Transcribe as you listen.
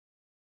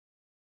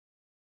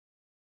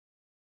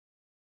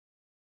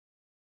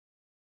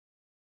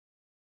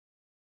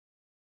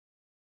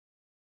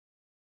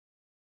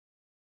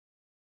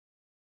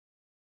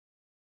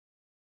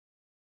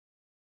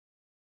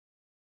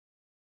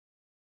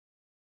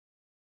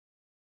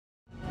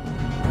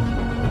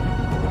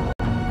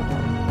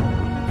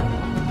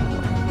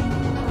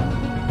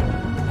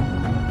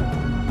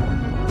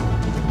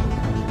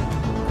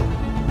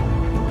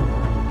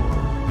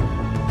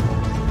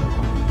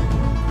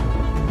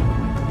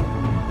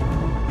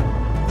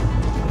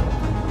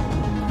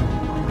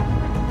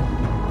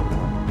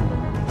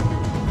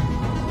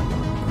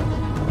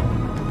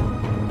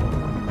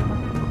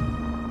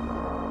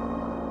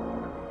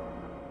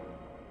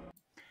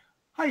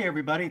Hi,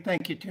 everybody.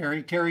 Thank you,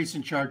 Terry. Terry's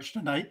in charge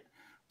tonight.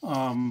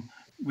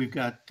 We've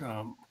got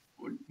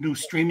new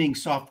streaming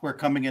software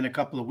coming in a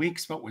couple of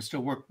weeks, but we're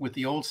still working with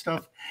the old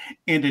stuff,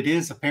 and it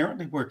is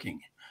apparently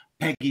working.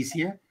 Peggy's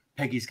here.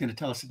 Peggy's going to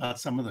tell us about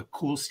some of the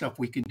cool stuff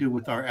we can do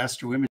with our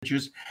astro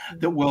images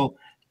that will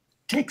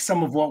take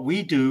some of what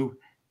we do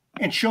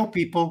and show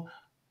people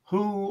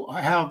who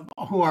are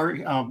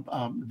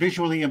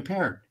visually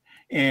impaired.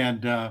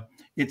 And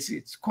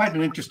it's quite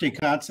an interesting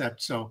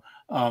concept. So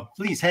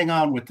please hang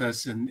on with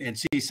us and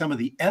see some of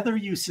the other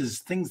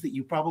uses, things that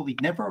you probably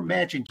never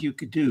imagined you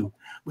could do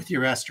with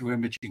your astro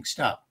imaging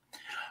stuff.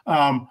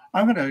 I'm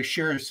going to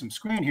share some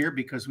screen here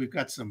because we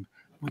got a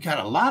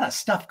lot of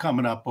stuff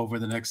coming up over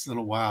the next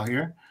little while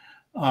here.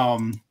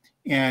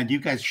 And you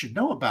guys should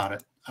know about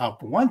it. For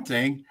one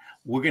thing,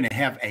 we're going to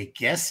have a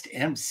guest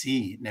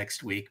MC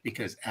next week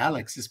because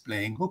Alex is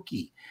playing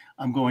hooky.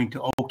 I'm going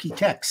to Okie,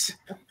 Tex.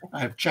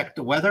 I've checked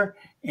the weather,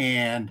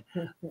 and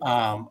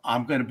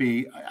I'm going to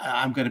be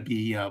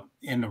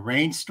in a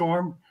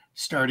rainstorm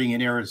starting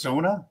in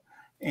Arizona,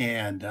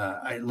 and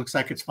it looks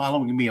like it's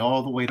following me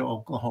all the way to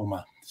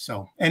Oklahoma.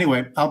 So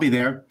anyway, I'll be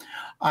there.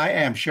 I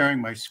am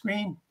sharing my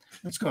screen.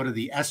 Let's go to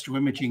the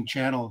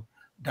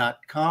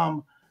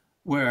astroimagingchannel.com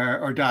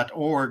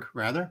 .org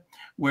rather,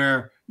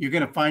 where you're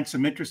going to find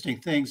some interesting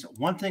things.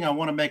 One thing, I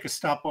want to make a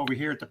stop over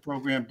here at the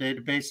program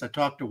database. I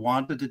talked to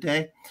Wanda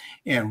today,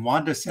 and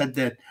Wanda said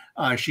that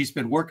she's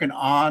been working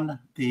on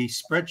the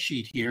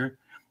spreadsheet here.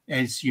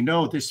 As you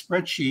know, this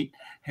spreadsheet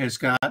has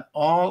got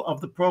all of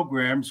the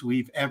programs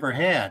we've ever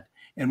had,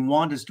 and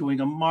Wanda's doing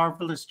a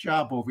marvelous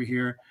job over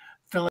here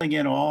filling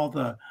in all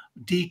the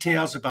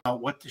details about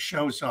what the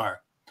shows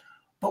are.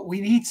 But we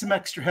need some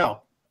extra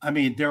help. I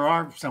mean, there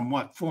are some,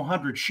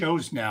 400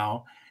 shows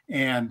now,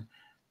 and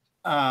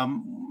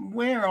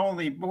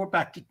we're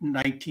back to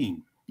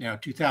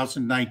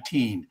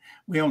 2019.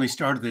 We only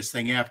started this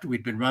thing after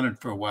we'd been running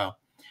for a while.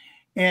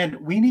 And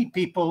we need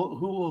people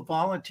who will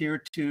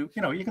volunteer to,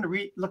 you're going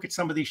to look at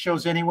some of these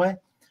shows anyway,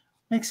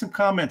 make some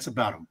comments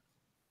about them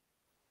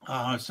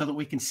so that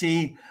we can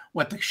see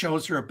what the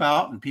shows are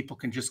about, and people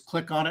can just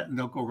click on it and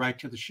they'll go right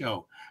to the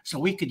show. So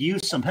we could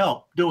use some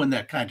help doing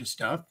that kind of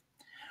stuff.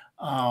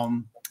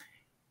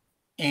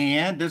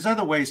 And there's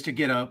other ways to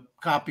get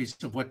copies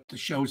of what the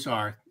shows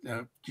are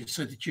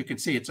so that you can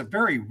see. It's a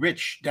very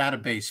rich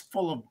database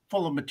full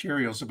of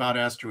materials about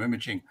astro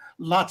imaging.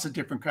 Lots of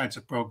different kinds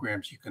of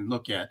programs you can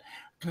look at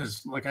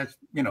because,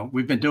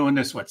 we've been doing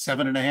this,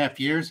 7.5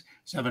 years?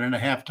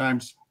 7.5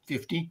 times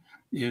 50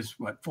 is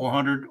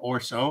 400 or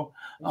so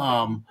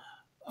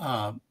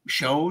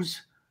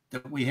shows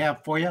that we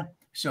have for you.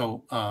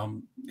 So,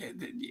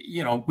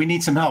 we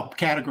need some help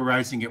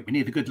categorizing it. We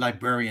need a good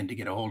librarian to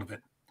get a hold of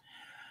it.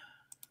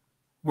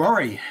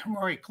 Rory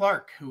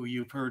Clark, who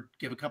you've heard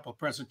give a couple of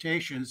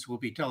presentations, will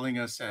be telling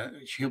us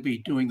she'll be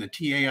doing the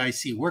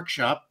TAIC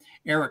workshop.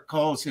 Eric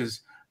Coles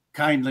has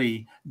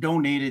kindly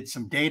donated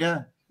some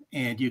data,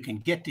 and you can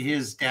get to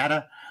his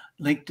data,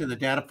 link to the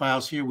data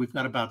files here. We've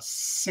got about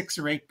 6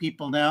 or 8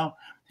 people now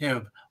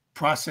have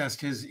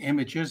processed his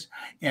images,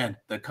 and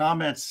the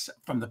comments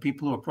from the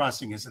people who are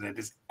processing is that it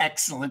is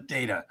excellent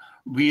data,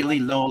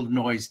 really low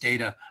noise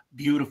data,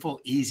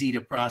 beautiful, easy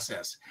to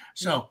process.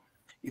 So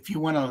if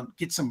you want to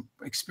get some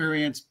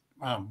experience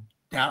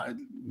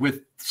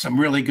with some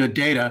really good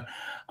data,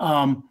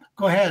 go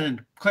ahead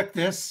and click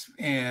this,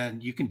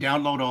 and you can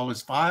download all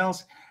his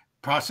files,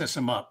 process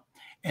them up.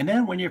 And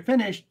then when you're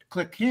finished,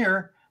 click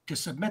here to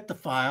submit the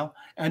file,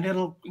 and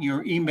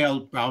your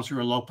email browser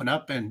will open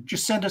up, and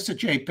just send us a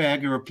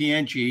JPEG or a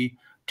PNG,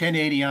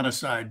 1080 on a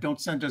side. Don't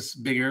send us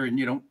bigger, and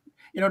don't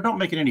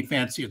make it any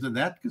fancier than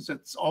that, because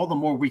it's all the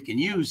more we can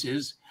use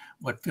is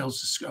what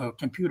fills the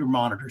computer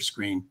monitor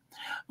screen.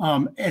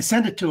 And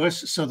send it to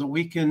us so that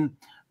we can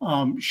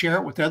share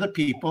it with other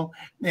people.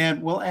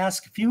 And we'll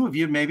ask a few of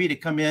you maybe to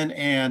come in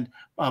and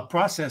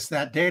process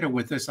that data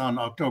with us on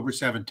October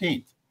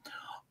 17th.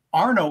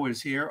 Arno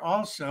is here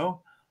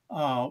also.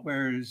 There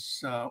we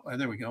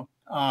go.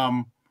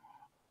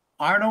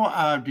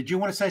 Arno, did you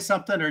want to say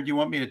something, or do you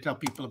want me to tell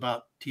people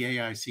about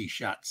TAIC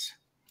shots?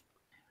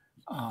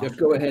 Just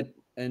go ahead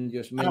and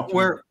just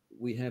mention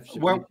we have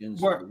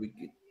submissions.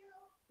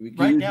 We can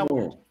right use now,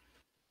 more.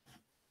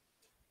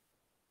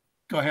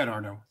 Go ahead,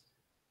 Arno.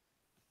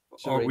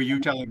 Sorry. Or were you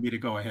telling me to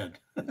go ahead?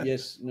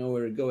 Yes,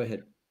 no, go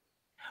ahead.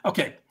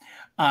 Okay.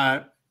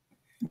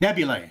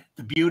 Nebulae,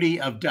 the beauty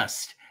of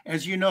dust.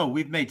 As you know,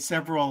 we've made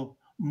several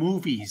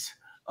movies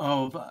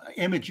of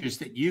images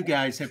that you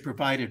guys have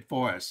provided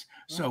for us.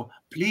 So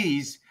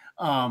please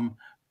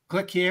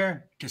click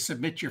here to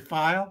submit your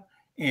file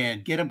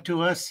and get them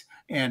to us.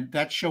 And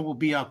that show will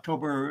be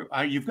October.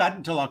 You've got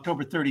until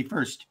October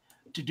 31st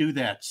to do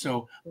that.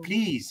 So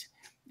please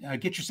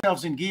get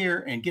yourselves in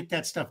gear and get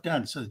that stuff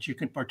done so that you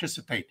can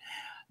participate.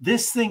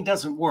 This thing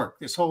doesn't work.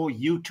 This whole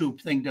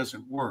YouTube thing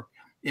doesn't work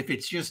if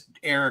it's just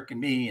Eric and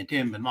me and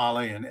Tim and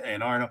Molly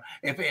and Arno.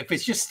 If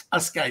it's just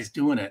us guys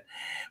doing it.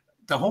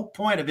 The whole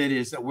point of it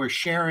is that we're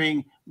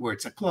sharing, where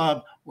it's a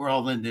club, we're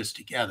all in this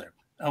together.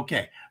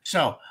 Okay,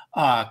 so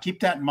keep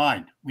that in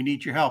mind. We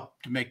need your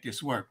help to make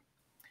this work.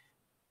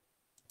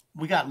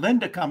 We got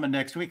Linda coming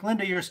next week.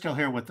 Linda, you're still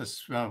here with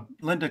us.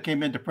 Linda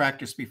came into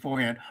practice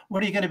beforehand.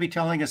 What are you going to be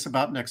telling us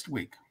about next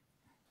week?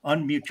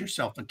 Unmute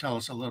yourself and tell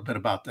us a little bit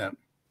about that.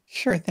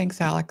 Sure. Thanks,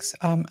 Alex.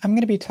 I'm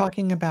going to be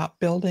talking about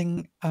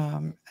building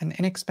an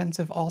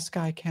inexpensive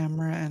all-sky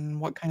camera and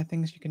what kind of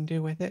things you can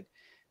do with it.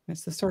 And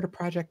it's the sort of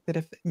project that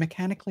if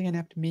mechanically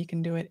inept me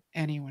can do it,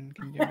 anyone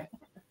can do it.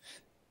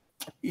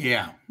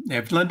 Yeah.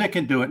 If Linda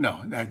can do it,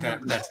 no,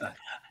 that's not.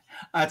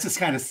 That's the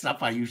kind of stuff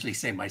I usually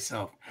say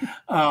myself.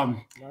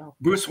 Wow.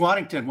 Bruce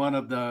Waddington, one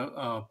of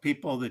the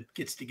people that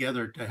gets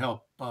together to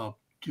help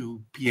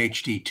do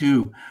PhD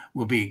 2,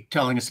 will be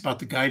telling us about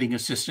the guiding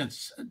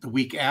assistants the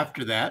week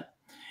after that.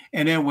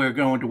 And then we're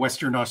going to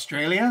Western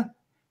Australia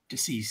to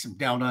see some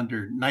down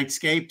under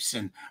nightscapes.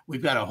 And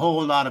we've got a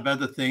whole lot of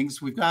other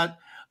things. We've got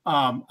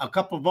a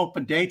couple of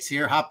open dates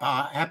here.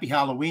 Happy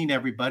Halloween,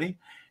 everybody.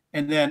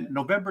 And then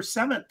November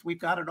 7th, we've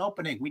got an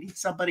opening. We need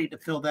somebody to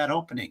fill that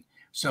opening.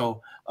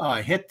 So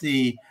hit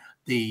the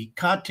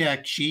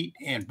contact sheet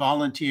and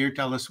volunteer.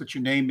 Tell us what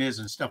your name is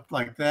and stuff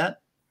like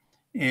that.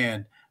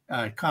 And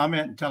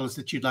comment and tell us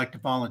that you'd like to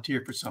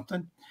volunteer for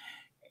something.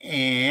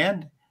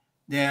 And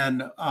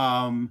then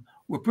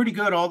we're pretty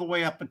good all the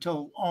way up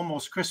until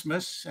almost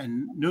Christmas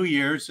and New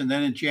Year's. And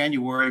then in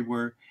January,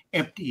 we're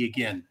empty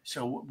again.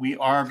 So we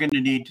are going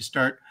to need to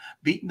start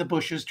beating the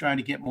bushes, trying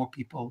to get more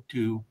people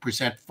to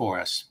present for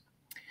us.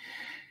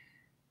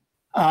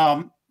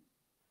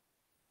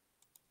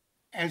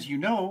 As you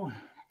know,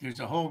 there's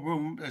a whole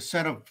room, a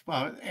set of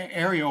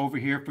area over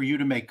here for you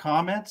to make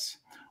comments.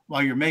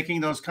 While you're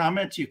making those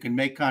comments, you can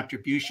make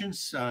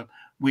contributions.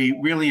 We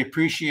really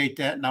appreciate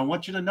that. And I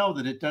want you to know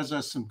that it does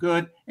us some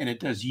good and it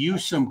does you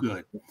some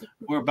good.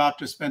 We're about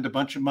to spend a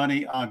bunch of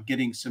money on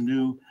getting some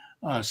new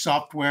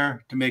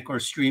software to make our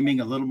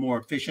streaming a little more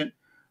efficient,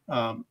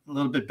 a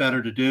little bit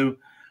better to do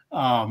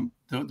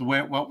the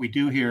way what we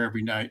do here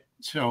every night.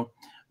 So,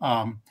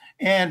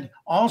 and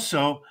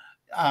also,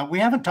 we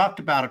haven't talked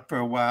about it for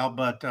a while,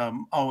 but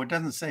it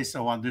doesn't say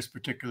so on this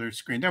particular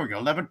screen. There we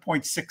go,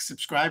 11.6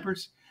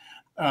 subscribers.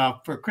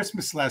 For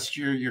Christmas last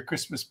year, your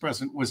Christmas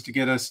present was to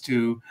get us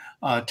to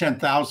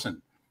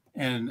 10,000.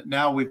 And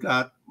now we've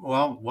got,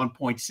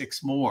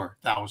 1.6 more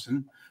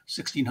thousand,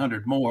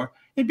 1,600 more.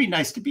 It'd be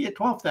nice to be at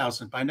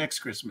 12,000 by next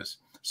Christmas.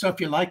 So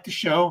if you like the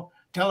show,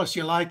 tell us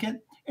you like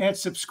it and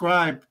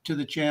subscribe to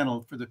the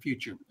channel for the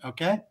future,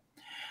 okay?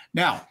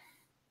 Now,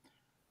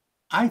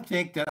 I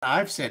think that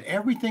I've said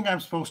everything I'm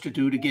supposed to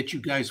do to get you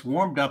guys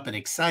warmed up and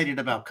excited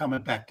about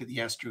coming back to the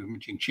Astro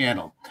Imaging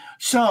channel.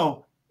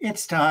 So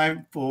it's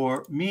time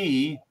for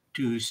me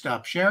to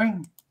stop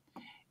sharing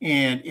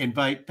and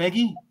invite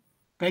Peggy.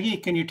 Peggy,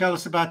 can you tell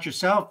us about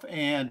yourself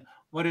and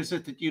what is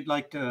it that you'd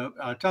like to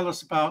tell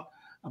us about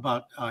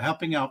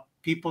helping out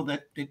people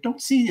that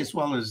don't see as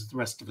well as the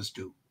rest of us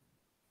do?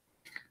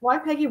 Well,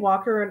 I'm Peggy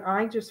Walker, and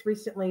I just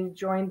recently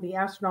joined the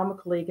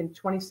Astronomical League in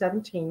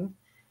 2017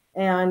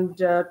 and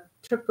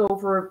took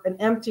over an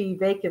empty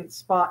vacant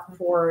spot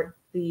for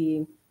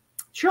the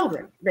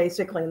children,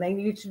 basically. And they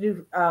used to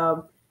do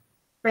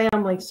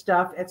family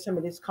stuff at some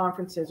of these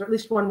conferences, or at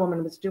least one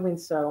woman was doing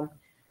so.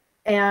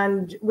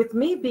 And with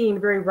me being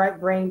very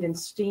right-brained and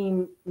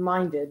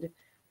STEAM-minded,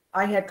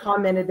 I had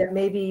commented that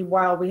maybe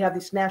while we have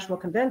these national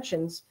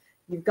conventions,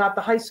 you've got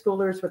the high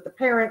schoolers with the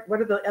parent,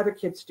 what are the other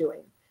kids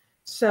doing?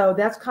 So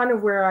that's kind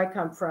of where I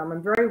come from.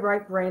 I'm very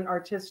right-brain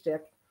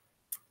artistic.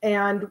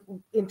 And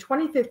in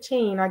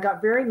 2015, I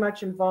got very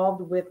much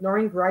involved with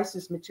Noreen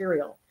Grice's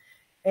material.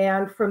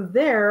 And from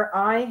there,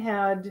 I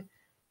had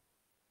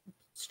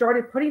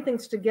started putting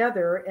things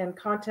together and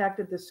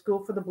contacted the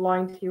School for the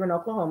Blind here in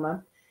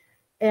Oklahoma.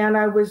 And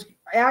I was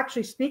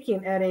actually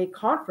speaking at a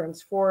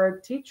conference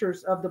for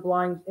teachers of the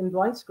blind in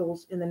blind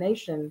schools in the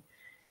nation.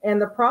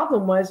 And the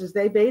problem is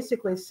they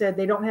basically said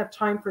they don't have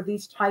time for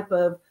these type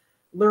of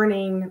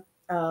learning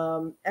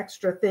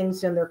extra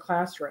things in their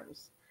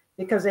classrooms,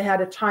 because they had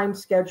a time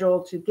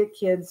schedule to get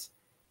kids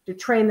to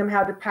train them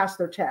how to pass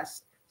their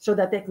tests so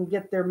that they can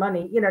get their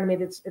money. You know what I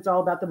mean? It's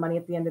all about the money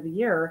at the end of the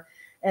year.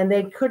 And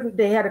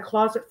they had a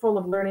closet full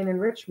of learning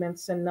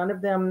enrichments, and none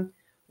of them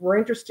were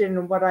interested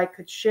in what I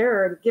could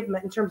share and give them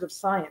in terms of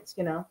science,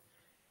 you know?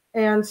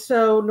 And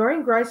so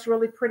Noreen Grice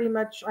really pretty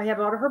much, I had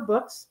a lot of her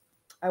books.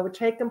 I would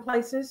take them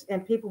places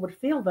and people would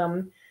feel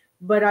them.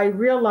 But I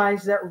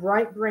realized that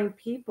right-brain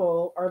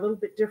people are a little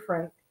bit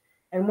different.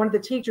 And one of the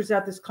teachers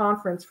at this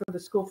conference for the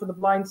School for the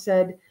Blind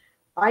said,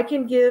 I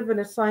can give an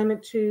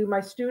assignment to my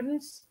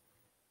students.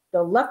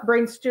 The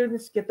left-brain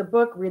students get the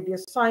book, read the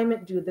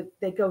assignment,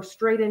 they go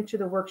straight into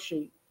the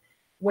worksheet.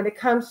 When it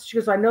comes, she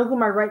goes, I know who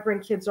my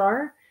right-brain kids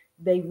are.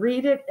 They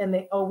read it and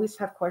they always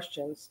have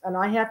questions. And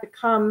I have to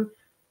come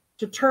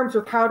to terms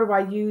with how do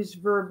I use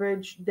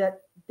verbiage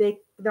that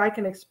I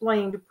can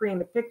explain to create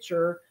a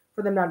picture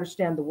for them to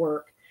understand the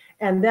work.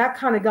 And that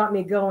kind of got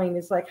me going.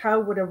 It's like, how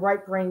would a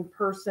right-brain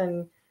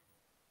person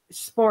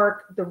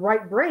spark the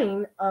right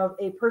brain of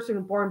a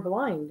person born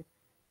blind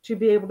to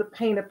be able to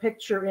paint a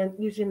picture in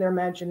using their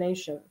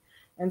imagination?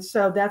 And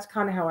so that's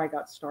kind of how I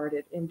got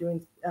started in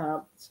doing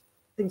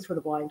things for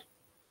the blind.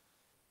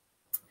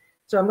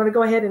 So I'm going to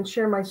go ahead and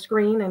share my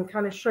screen and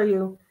kind of show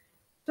you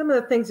some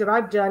of the things that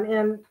I've done.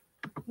 And,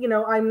 you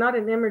know, I'm not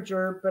an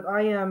imager, but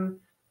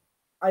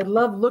I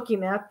love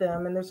looking at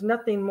them. And there's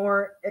nothing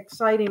more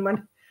exciting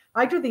when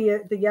I do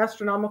the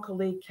Astronomical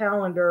League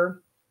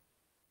calendar.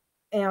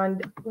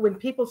 And when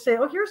people say,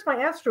 oh, here's my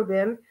Astro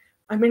bin,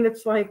 I mean,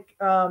 it's like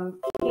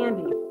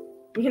candy,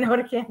 you know, at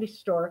a candy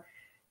store.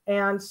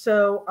 And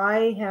so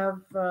I have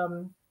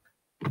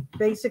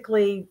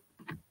basically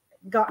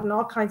gotten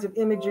all kinds of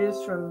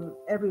images from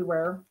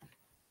everywhere.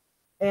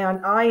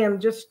 And I am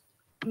just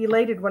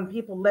elated when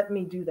people let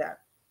me do that.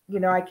 You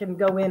know, I can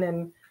go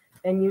in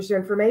and use their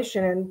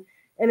information.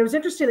 And it was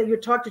interesting that you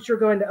talked that you're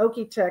going to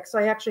Okie-Tex.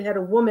 I actually had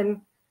a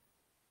woman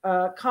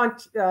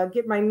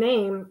get my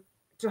name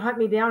to hunt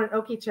me down at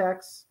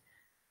Okie-Tex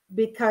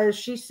because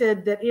she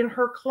said that in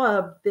her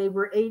club, they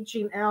were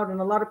aging out and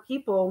a lot of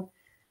people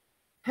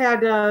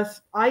had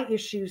eye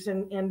issues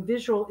and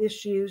visual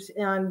issues,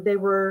 and they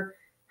were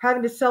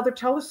having to sell their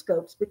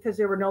telescopes because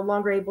they were no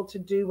longer able to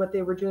do what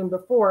they were doing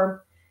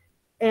before.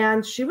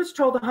 And she was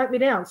told to hunt me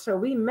down. So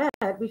we met,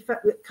 we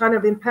kind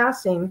of in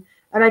passing,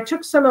 and I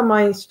took some of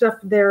my stuff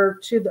there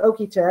to the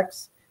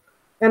Okie-Tex,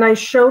 and I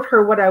showed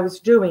her what I was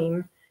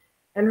doing,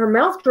 and her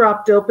mouth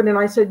dropped open, and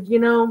I said, you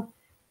know,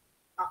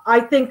 I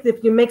think that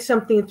if you make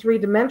something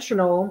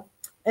three-dimensional,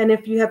 and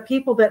if you have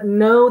people that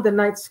know the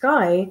night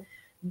sky,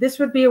 this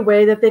would be a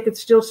way that they could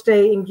still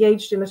stay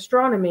engaged in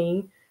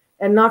astronomy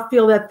and not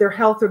feel that their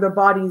health or their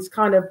bodies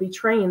kind of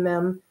betraying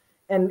them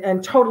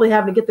and totally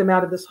having to get them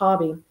out of this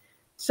hobby.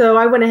 So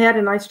I went ahead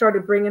and I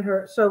started bringing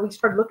her. So we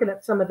started looking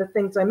at some of the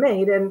things I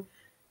made. And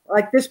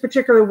like this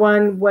particular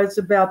one was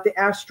about the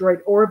asteroid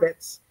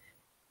orbits.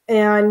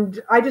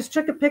 And I just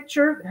took a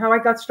picture. How I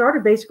got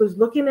started basically was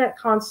looking at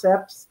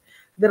concepts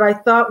that I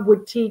thought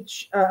would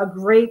teach a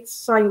great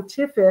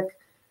scientific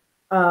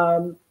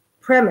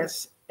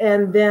premise.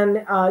 And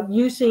then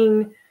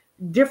using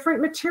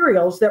different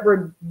materials that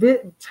were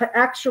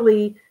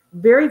actually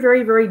very,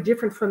 very, very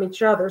different from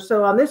each other.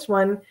 So on this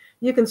one,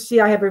 you can see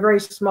I have a very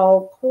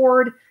small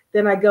cord.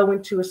 Then I go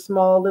into a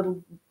small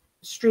little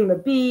stream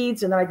of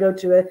beads, and then I go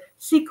to a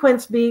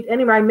sequence bead.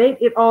 Anyway, I made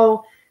it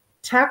all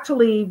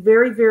tactily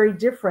very, very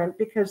different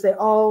because they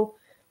all,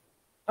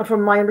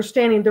 from my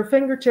understanding, their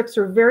fingertips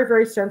are very,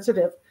 very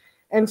sensitive.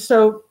 And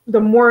so the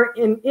more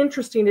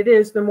interesting it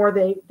is, the more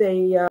they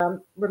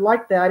would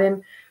like that.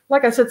 And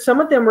like I said,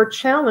 some of them were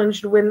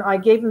challenged when I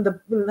gave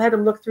them had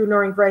them look through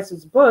Noreen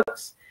Grice's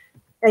books,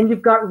 and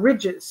you've got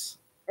ridges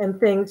and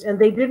things, and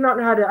they did not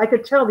know how to, I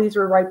could tell these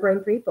were right-brain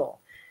people.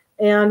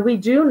 And we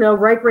do know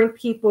right-brain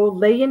people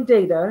lay in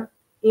data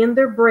in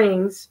their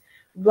brains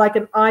like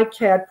an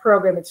iCAD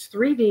program. It's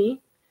 3D,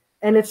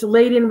 and it's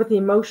laid in with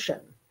emotion.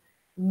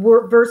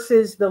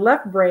 Versus the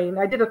left brain,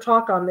 I did a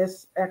talk on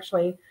this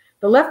actually,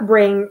 the left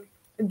brain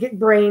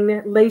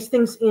lays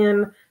things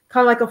in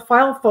kind of like a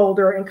file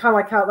folder and kind of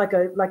like how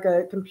like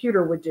a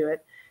computer would do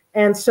it.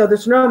 And so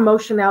there's no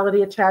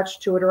emotionality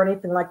attached to it or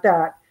anything like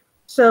that.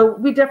 So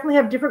we definitely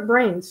have different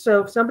brains.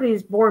 So if somebody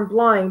is born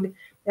blind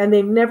and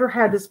they've never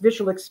had this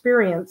visual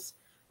experience,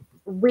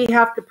 we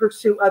have to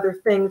pursue other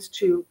things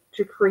to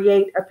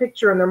create a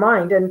picture in their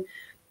mind. And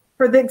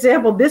for the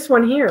example, this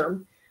one here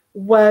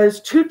was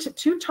two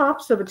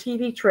tops of a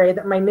TV tray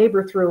that my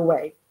neighbor threw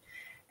away.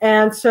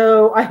 And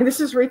so this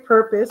is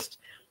repurposed,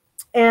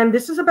 and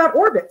this is about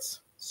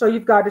orbits. So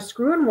you've got to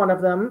screw in one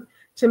of them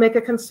to make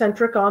a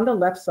concentric on the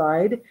left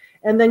side,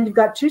 and then you've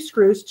got two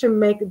screws to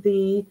make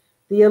the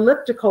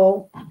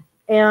elliptical.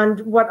 And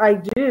what I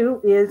do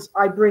is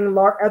I bring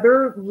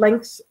other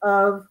lengths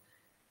of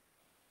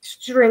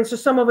string. So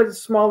some of it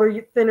is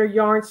smaller, thinner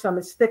yarn, some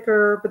is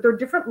thicker, but they're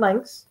different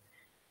lengths.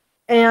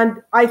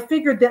 And I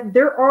figured that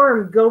their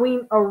arm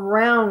going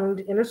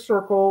around in a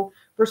circle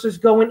versus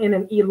going in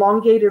an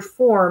elongated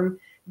form,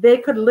 they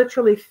could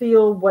literally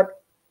feel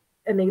what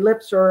an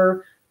ellipse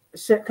or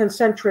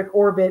concentric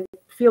orbit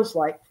feels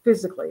like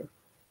physically.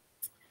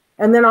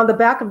 And then on the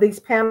back of these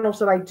panels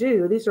that I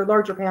do, these are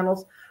larger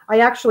panels, I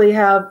actually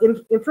have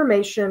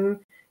information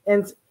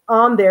and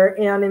on there.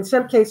 And in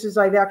some cases,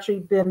 I've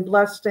actually been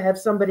blessed to have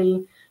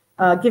somebody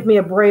give me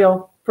a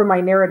braille for my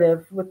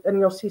narrative, and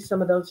you'll see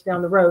some of those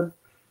down the road.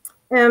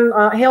 And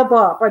Hale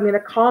Bopp, I mean, a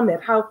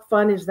comet, how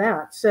fun is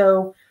that?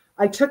 So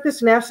I took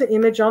this NASA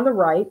image on the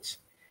right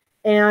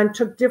and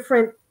took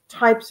different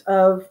types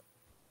of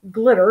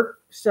glitter.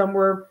 Some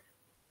were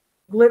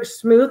glitter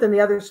smooth, and the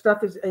other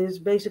stuff is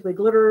basically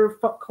glitter,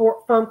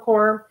 foam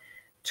core,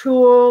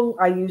 tulle.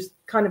 I used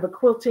kind of a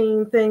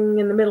quilting thing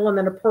in the middle, and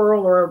then a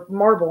pearl or a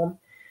marble.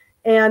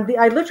 And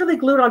I literally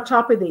glued on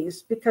top of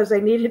these because I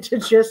needed to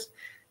just,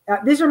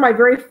 these are my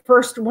very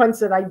first ones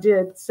that I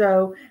did.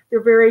 So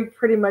they're very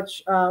pretty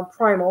much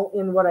primal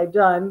in what I've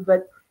done,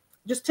 but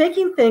just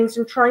taking things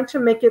and trying to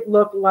make it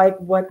look like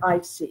what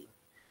I see.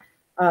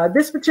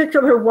 This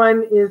particular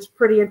one is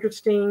pretty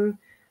interesting.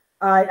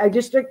 I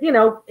just, you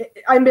know,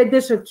 I made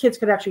this so kids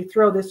could actually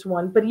throw this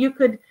one, but you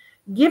could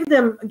give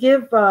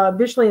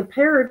visually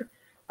impaired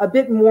a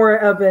bit more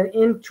of an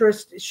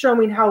interest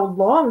showing how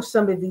long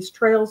some of these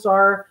trails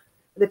are.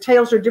 The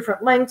tails are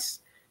different lengths.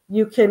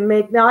 You can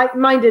make, now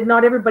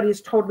not everybody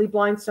is totally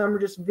blind, some are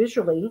just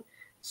visually.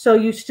 So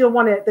you still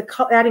want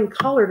to, adding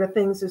color to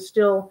things is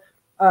still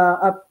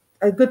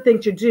a good thing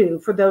to do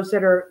for those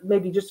that are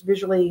maybe just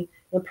visually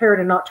impaired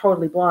and not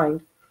totally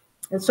blind.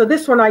 And so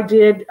this one I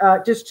did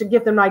just to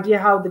give them an idea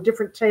how the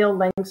different tail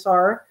lengths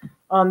are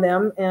on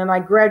them. And I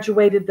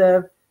graduated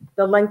the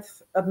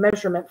length of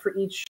measurement for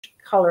each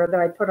color that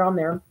I put on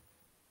there.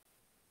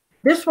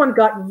 This one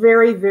got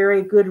very,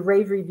 very good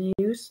rave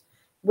reviews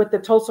with the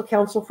Tulsa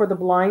Council for the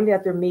Blind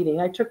at their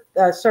meeting. I took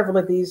several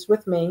of these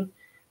with me.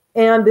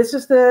 And this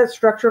is the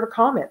structure of a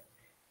comet.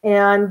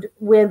 And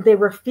when they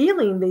were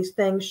feeling these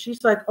things,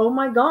 she's like, oh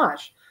my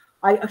gosh,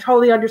 I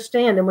totally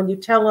understand. And when you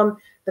tell them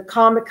the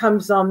comet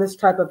comes on this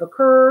type of a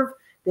curve,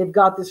 they've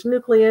got this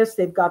nucleus,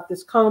 they've got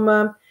this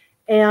coma.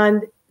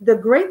 And the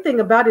great thing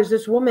about it is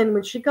this woman,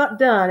 when she got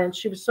done and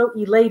she was so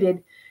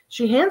elated,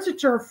 she hands it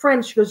to her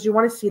friend. She goes, do you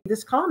want to see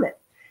this comet?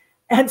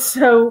 And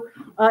so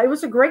it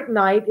was a great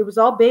night. It was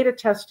all beta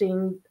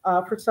testing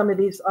for some of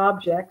these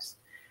objects.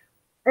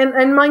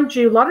 And mind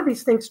you, a lot of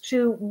these things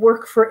too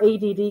work for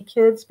ADD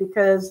kids,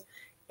 because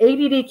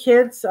ADD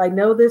kids, I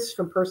know this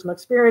from personal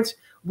experience,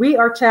 we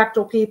are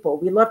tactile people.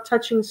 We love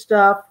touching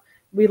stuff.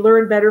 We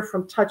learn better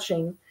from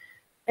touching.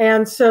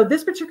 And so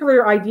this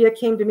particular idea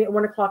came to me at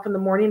 1 o'clock in the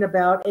morning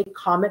about a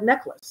comet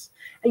necklace.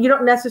 And you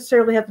don't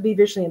necessarily have to be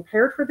visually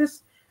impaired for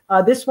this.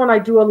 This one I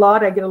do a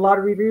lot. I get a lot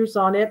of reviews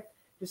on it.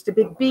 Just a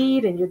big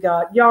bead, and you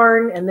got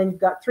yarn, and then you've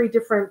got 3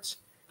 different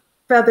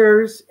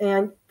feathers.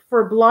 And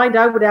for blind,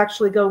 I would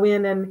actually go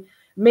in and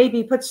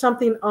maybe put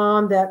something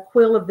on that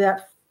quill of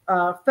that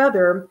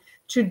feather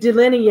to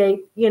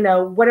delineate, you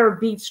know, whatever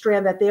bead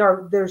strand that they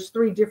are. There's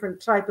 3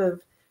 different type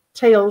of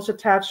tails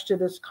attached to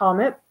this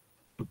comet.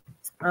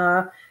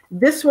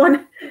 This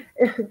one,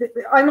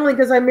 I'm only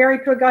because I'm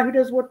married to a guy who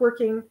does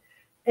woodworking.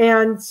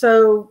 And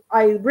so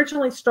I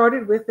originally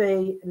started with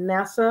a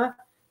NASA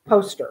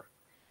poster.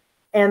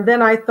 And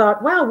then I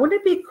thought, wow,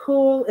 wouldn't it be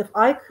cool if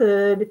I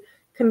could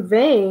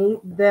convey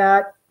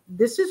that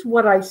this is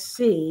what I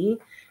see,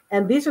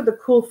 and these are the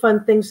cool,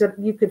 fun things that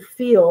you could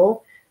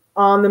feel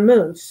on the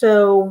moon.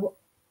 So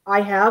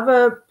I have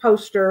a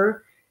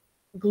poster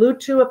glued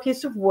to a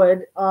piece of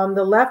wood. On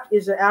the left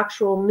is an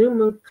actual new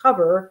moon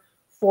cover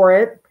for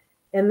it.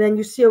 And then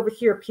you see over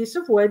here a piece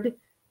of wood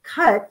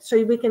cut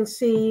so we can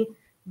see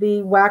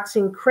the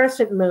waxing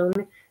crescent moon.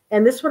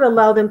 And this would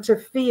allow them to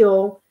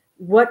feel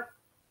what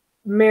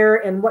mirror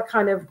and what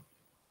kind of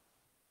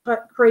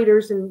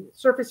craters and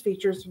surface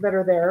features that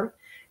are there.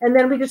 And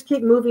then we just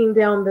keep moving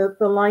down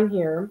the line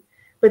here.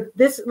 But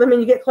this, I mean,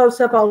 you get close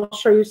up, I'll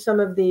show you some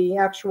of the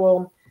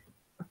actual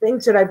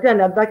things that I've done.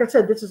 Now, like I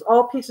said, this is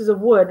all pieces of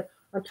wood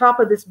on top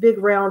of this big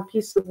round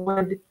piece of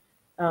wood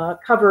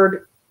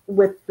covered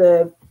with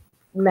the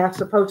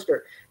NASA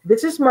poster.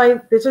 This is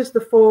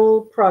the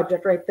full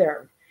project right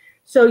there.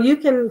 So you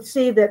can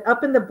see that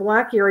up in the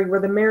black area where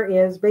the mirror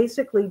is,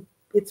 basically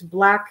it's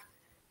black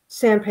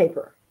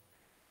sandpaper.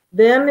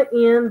 Then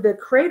in the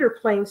crater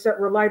planes that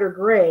were lighter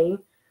gray,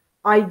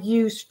 I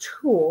used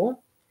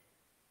tulle,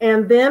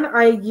 and then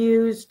I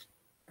used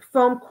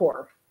foam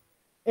core,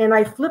 and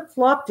I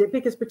flip-flopped it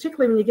because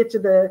particularly when you get to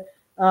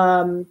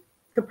the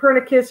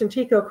Copernicus and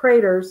Tycho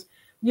craters,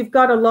 you've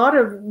got a lot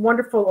of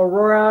wonderful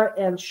aurora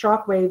and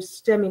shock waves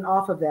stemming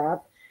off of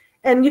that.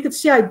 And you can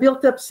see I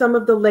built up some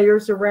of the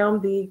layers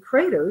around the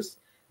craters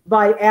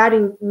by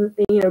adding,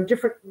 you know,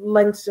 different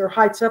lengths or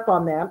heights up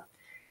on that.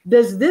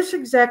 Does this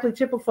exactly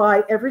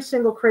typify every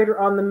single crater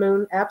on the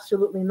moon?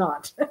 Absolutely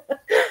not.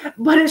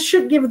 But it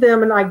should give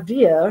them an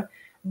idea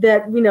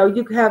that, you know,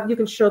 you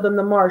can show them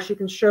the marsh, you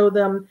can show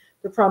them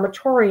the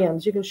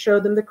promontoriums, you can show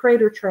them the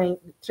crater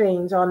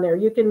trains on there.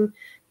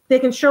 They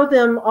can show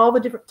them all the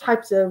different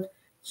types of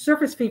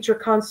surface feature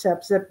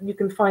concepts that you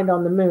can find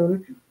on the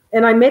moon.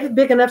 And I made it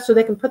big enough so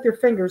they can put their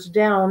fingers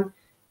down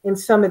in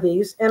some of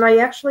these. And I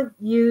actually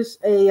use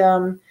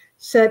a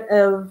set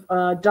of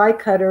die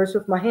cutters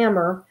with my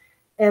hammer.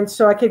 And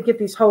so I could get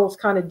these holes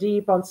kind of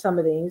deep on some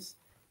of these.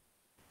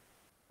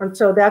 And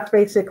so that's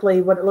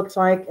basically what it looks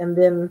like. And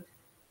then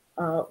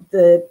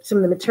some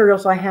of the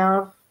materials I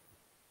have.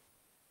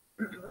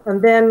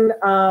 And then,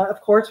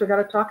 of course, we got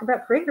to talk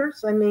about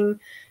craters. I mean,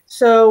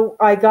 so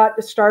I got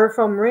the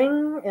styrofoam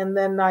ring, and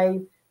then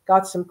I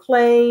got some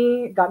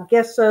clay, got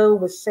gesso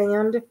with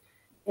sand,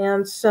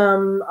 and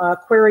some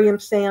aquarium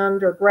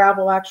sand or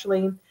gravel,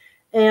 actually.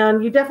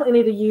 And you definitely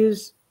need to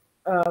use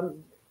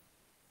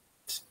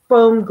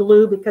foam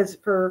glue because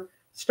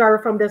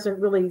styrofoam doesn't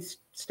really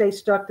stay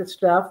stuck to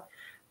stuff.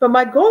 But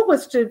my goal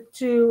was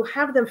to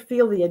have them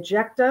feel the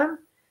ejecta,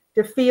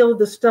 to feel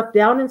the stuff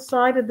down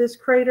inside of this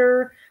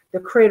crater, the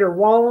crater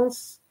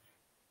walls,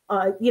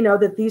 you know,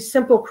 that these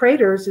simple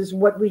craters is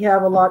what we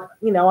have a lot,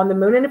 you know, on the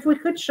moon. And if we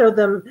could show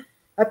them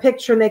a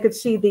picture and they could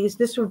see these,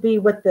 this would be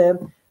what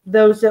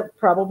those that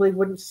probably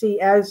wouldn't see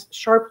as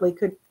sharply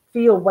could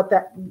feel what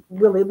that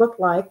really looked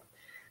like.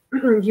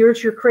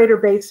 Here's your crater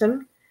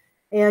basin.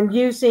 and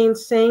using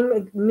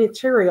same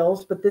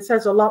materials, but this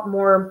has a lot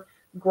more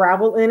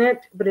gravel in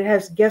it, but it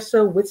has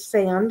gesso with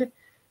sand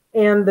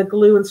and the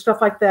glue and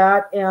stuff like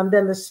that. And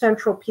then the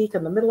central peak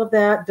in the middle of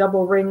that,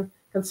 double ring,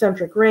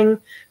 concentric ring.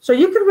 So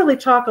you could really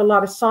talk a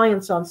lot of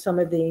science on some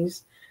of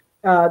these.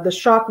 The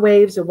shock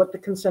waves and what the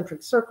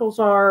concentric circles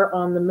are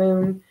on the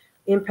moon,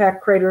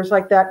 impact craters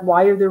like that,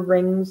 why are there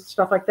rings,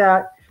 stuff like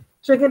that.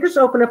 So you can just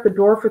open up the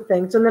door for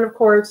things. And then, of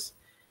course,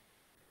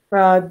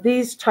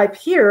 these type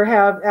here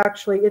have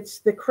actually, it's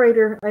the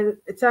crater,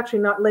 it's actually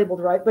not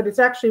labeled right, but it's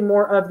actually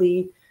more of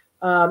the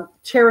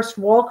terraced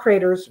wall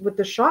craters with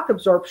the shock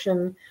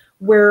absorption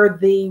where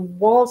the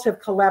walls have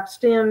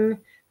collapsed in.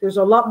 There's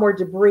a lot more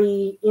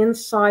debris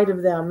inside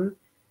of them.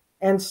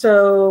 And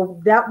so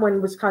that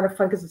one was kind of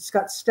fun because it's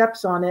got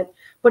steps on it,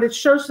 but it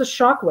shows the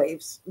shock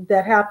waves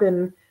that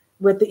happen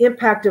with the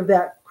impact of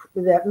that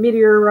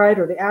meteorite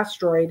or the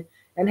asteroid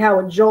and how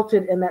it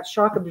jolted and that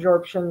shock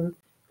absorption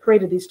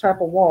created these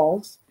type of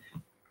walls.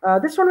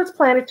 This one is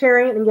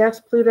planetary, and yes,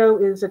 Pluto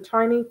is a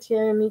tiny,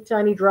 tiny,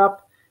 tiny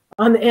drop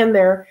on the end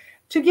there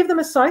to give them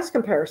a size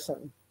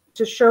comparison,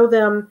 to show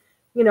them,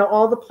 you know,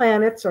 all the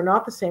planets are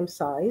not the same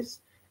size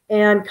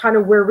and kind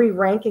of where we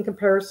rank in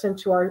comparison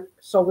to our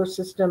solar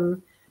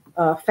system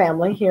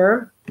family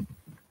here.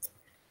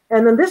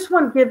 And then this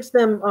one gives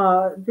them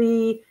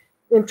the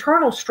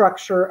internal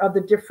structure of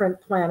the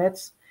different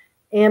planets.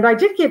 And I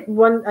did get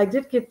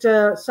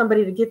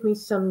somebody to give me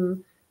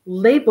some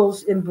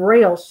labels in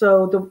Braille.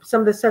 So some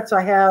of the sets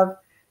I have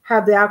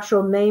the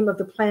actual name of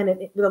the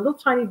planet with a little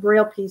tiny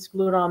Braille piece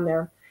glued on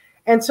there.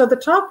 And so the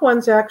top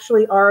ones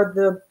actually are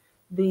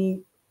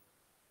the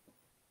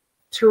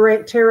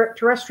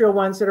terrestrial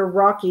ones that are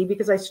rocky,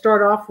 because I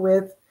start off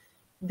with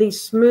the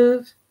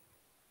smooth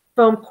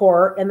foam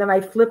core, and then I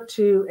flip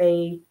to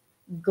a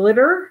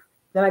glitter,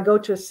 then I go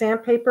to a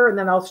sandpaper, and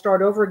then I'll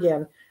start over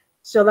again.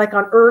 So like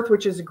on Earth,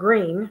 which is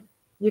green,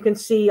 you can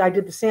see I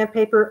did the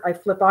sandpaper, I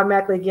flip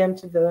automatically again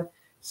to the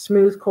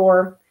smooth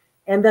core.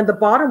 And then the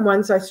bottom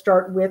ones, I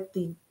start with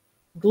the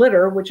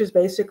glitter, which is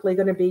basically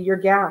going to be your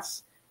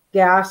gas,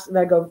 and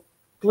I go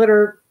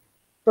glitter,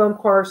 foam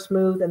core,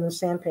 smooth, and then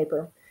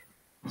sandpaper.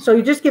 So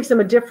it just gives them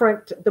a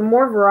different, the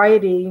more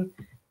variety,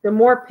 the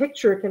more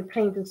picture it can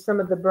paint in some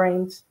of the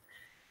brains.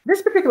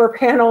 This particular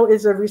panel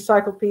is a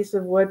recycled piece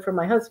of wood from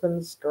my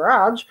husband's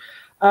garage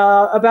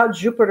about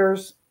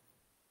Jupiter's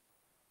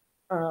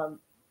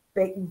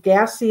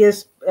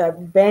gaseous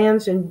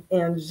bands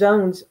and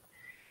zones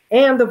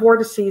and the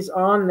vortices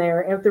on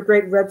there and the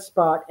great red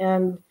spot.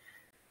 And,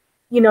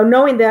 you know,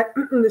 knowing that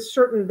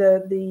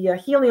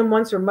the helium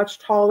ones are much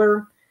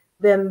taller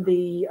than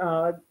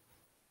the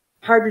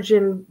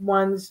hydrogen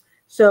ones.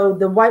 So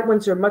the white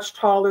ones are much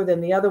taller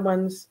than the other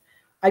ones.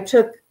 I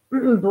took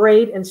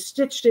braid and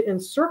stitched it in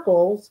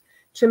circles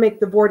to make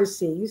the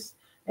vortices.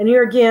 And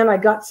here again, I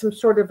got some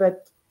sort of a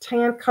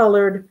tan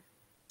colored,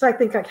 I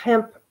think like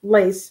hemp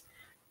lace,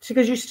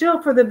 because you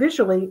still, for the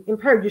visually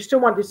impaired, you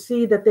still want to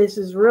see that this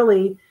is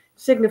really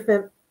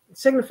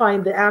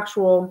signifying the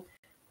actual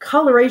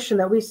coloration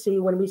that we see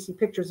when we see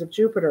pictures of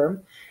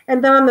Jupiter.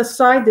 And then on the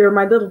side there,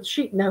 my little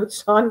cheat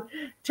notes on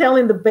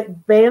telling the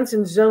bands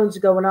and zones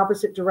go in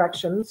opposite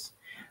directions.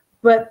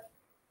 But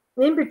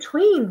in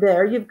between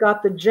there, you've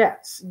got the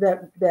jets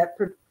that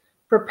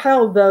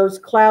propel those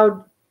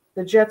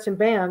the jets and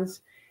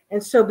bands.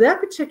 And so that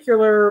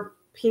particular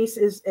piece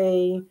is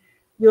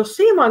you'll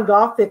see them on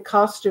Gothic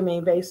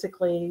costuming,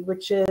 basically,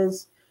 which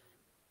is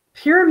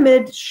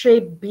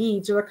pyramid-shaped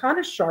beads. They're kind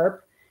of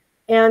sharp.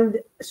 And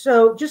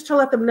so just to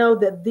let them know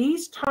that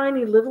these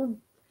tiny little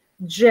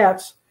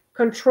jets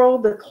control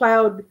the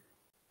cloud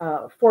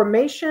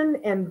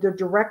formation and the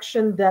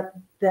direction that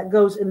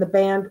goes in the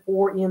band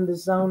or in the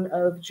zone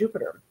of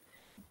Jupiter.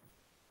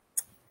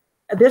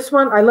 This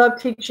one, I love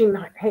teaching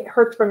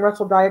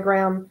Hertzsprung-Russell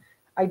diagram.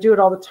 I do it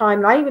all the time.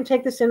 And I even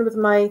take this in with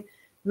my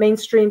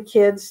mainstream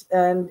kids,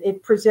 and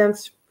it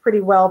presents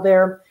pretty well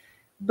there.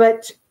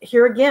 But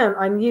here again,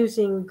 I'm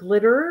using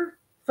glitter,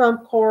 foam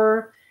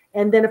core,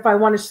 and then if I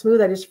want to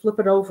smooth, I just flip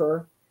it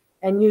over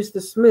and use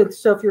the smooth.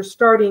 So if you're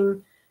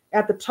starting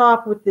at the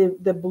top with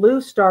the blue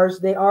stars,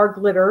 they are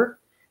glitter.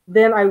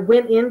 Then I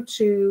went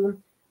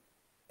into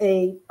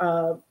I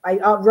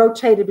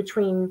rotated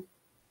between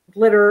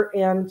glitter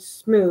and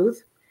smooth.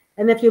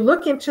 And if you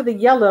look into the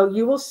yellow,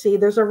 you will see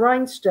there's a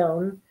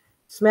rhinestone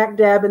smack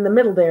dab in the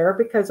middle there,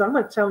 because I'm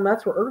going to tell them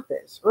that's where Earth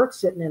is. Earth's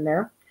sitting in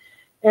there.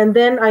 And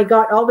then I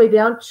got all the way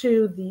down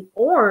to the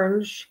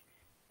orange,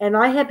 and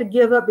I had to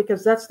give up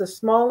because that's the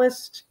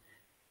smallest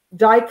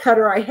die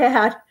cutter I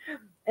had.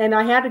 And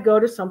I had to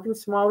go to something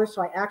smaller,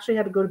 so I actually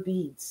had to go to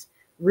beads,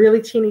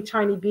 really teeny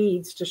tiny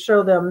beads, to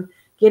show them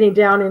getting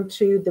down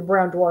into the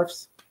brown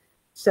dwarfs.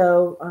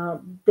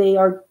 So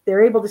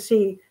they're able to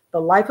see the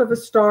life of a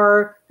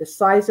star, the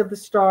size of the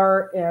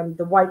star, and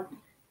the white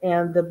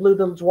and the blue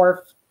little dwarf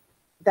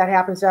that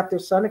happens after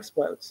the sun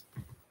explodes.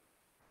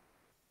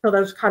 So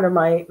that's kind of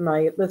my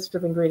list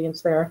of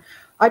ingredients there.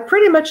 I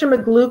pretty much am a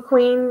glue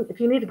queen. If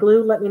you need a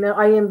glue, let me know.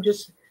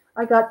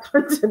 I got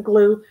tons of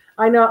glue.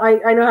 I know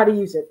how to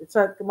use it. It's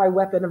like my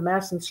weapon of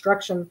mass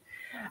instruction.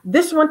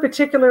 This one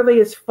particularly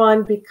is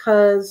fun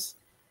because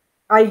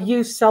I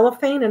use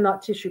cellophane and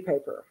not tissue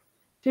paper.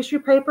 Tissue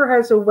paper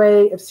has a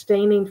way of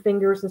staining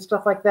fingers and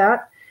stuff like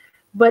that.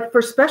 But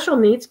for special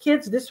needs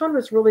kids, this one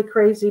was really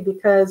crazy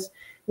because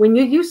when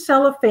you use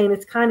cellophane,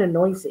 it's kind of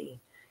noisy.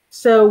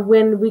 So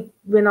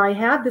when I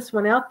had this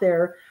one out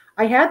there,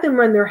 I had them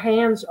run their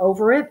hands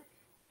over it,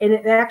 and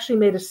it actually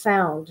made a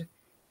sound.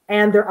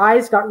 And their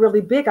eyes got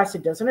really big. I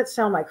said, doesn't it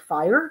sound like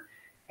fire?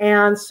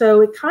 And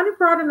so it kind of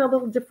brought in a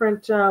little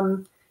different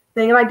thing.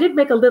 And I did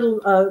make a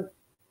little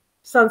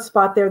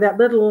sunspot there. That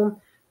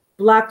little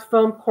black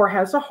foam core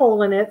has a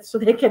hole in it, so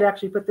they could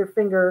actually put their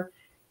finger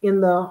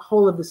in the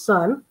hole of the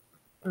sun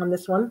on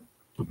this one.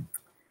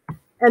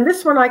 And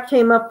this one I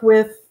came up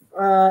with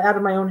out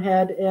of my own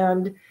head.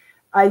 And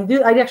I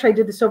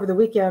did this over the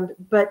weekend,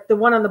 but the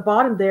one on the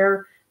bottom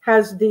there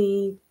has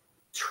the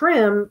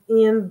trim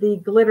in the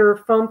glitter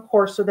foam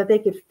core so that they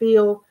could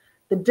feel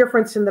the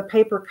difference in the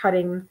paper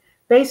cutting.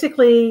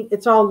 Basically,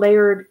 it's all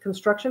layered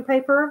construction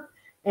paper,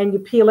 and you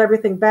peel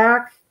everything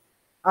back.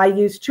 I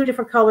use 2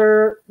 different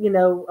color,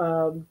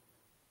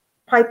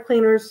 pipe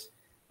cleaners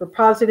for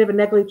positive and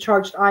negatively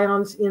charged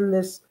ions in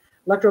this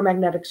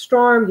electromagnetic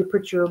storm. You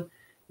put your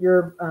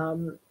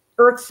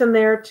earths in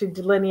there to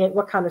delineate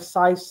what kind of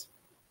size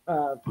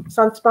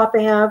sunspot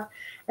they have.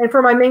 And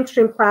for my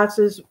mainstream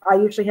classes, I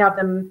usually have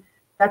them,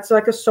 that's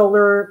like a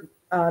solar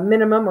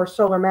minimum or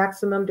solar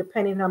maximum,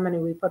 depending how many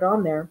we put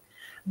on there.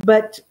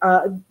 But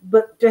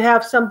to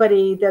have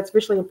somebody that's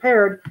visually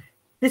impaired,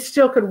 this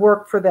still could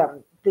work for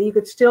them. You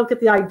could still get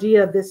the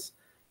idea of this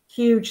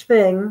huge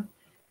thing.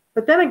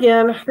 But then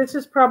again, this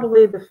is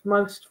probably the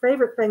most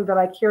favorite thing that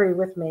I carry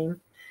with me.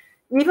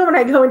 Even when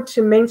I go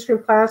into mainstream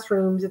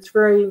classrooms, it's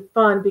very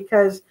fun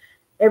because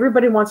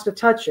everybody wants to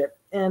touch it.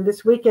 And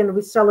this weekend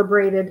we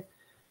celebrated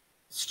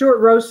Stuart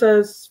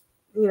Rosa's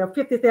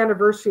 50th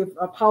anniversary of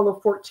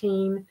Apollo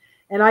 14,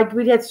 and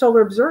we had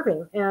solar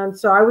observing. And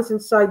so I was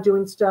inside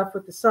doing stuff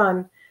with the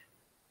sun,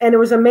 and it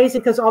was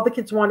amazing because all the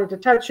kids wanted to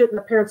touch it, and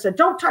the parents said,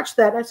 "Don't touch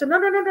that." And I said,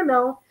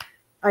 No.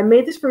 I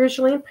made this for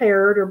visually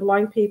impaired or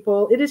blind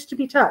people. It is to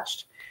be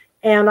touched.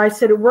 And I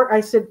said,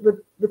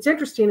 what's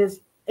interesting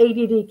is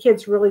ADD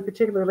kids really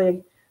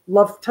particularly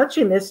love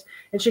touching this.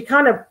 And she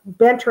kind of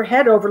bent her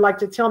head over like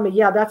to tell me,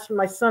 yeah, that's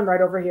my son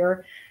right over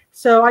here.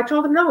 So I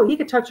told him, no, he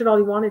could touch it all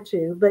he wanted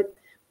to. But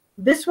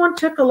this one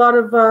took a lot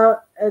of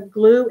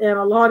glue and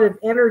a lot of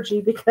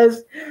energy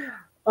because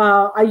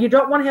you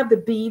don't want to have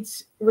the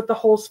beads with the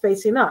holes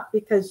facing up,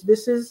 because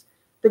this is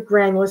the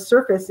granulous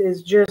surface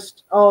is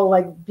just all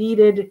like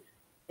beaded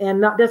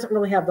and doesn't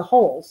really have the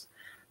holes.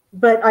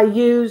 But I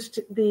used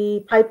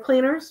the pipe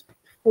cleaners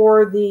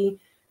for the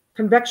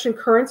convection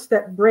currents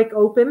that break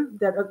open,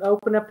 that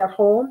open up that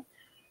hole.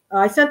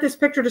 I sent this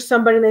picture to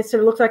somebody, and they said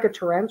it looks like a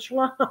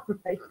tarantula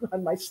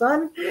on my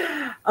son.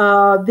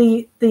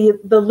 The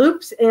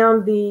loops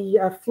and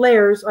the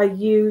flares I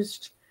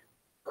used,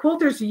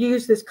 quilters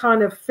use this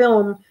kind of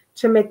film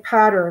to make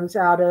patterns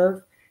out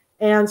of,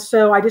 and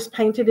so I just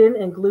painted it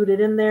and glued it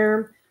in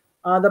there.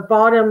 The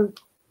bottom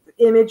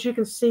image, you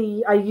can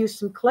see I used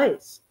some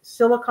clays,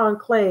 silicone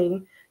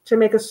clay, to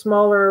make a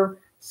smaller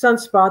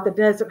sunspot that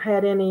hasn't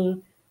had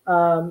any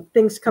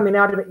things coming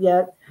out of it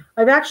yet.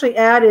 I've actually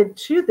added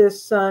to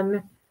this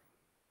sun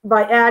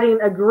by adding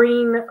a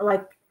green,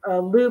 like a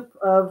loop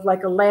of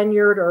like a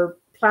lanyard or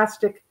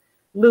plastic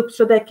loop,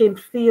 so they can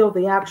feel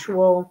the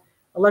actual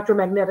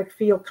electromagnetic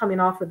field coming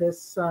off of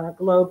this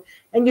globe.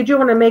 And you do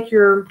want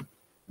to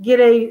get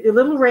a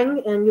little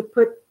ring, and you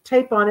put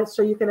tape on it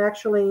so you can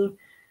actually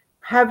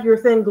have your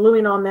thing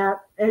gluing on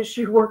that as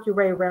you work your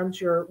way around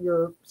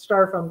your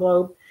styrofoam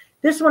globe.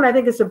 This one I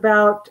think is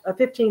about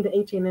 15 to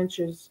 18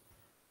 inches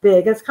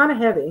big. It's kind of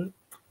heavy.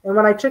 And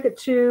when I took it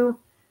to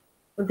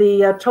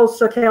the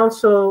Tulsa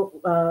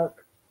Council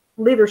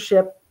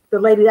leadership, the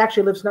lady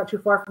actually lives not too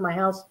far from my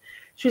house.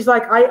 She's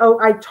like,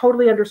 I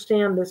totally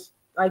understand this.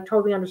 I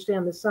totally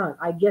understand the sun.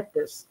 I get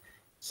this.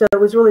 So it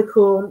was really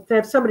cool to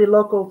have somebody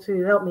local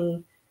to help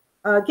me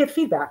get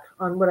feedback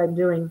on what I'm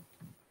doing.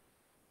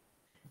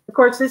 Of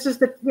course, this is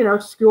the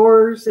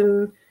skewers,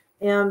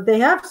 and they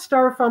have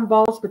styrofoam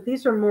balls, but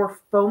these are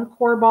more foam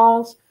core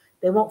balls.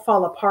 They won't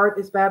fall apart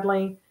as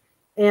badly.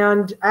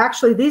 And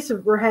actually, these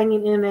were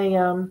hanging in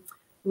a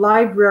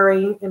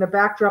library in a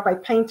backdrop. I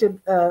painted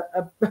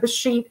a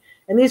sheet,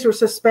 and these were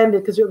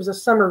suspended because it was a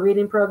summer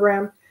reading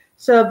program.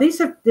 So these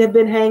have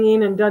been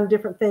hanging and done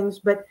different things,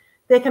 but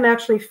they can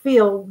actually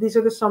feel, these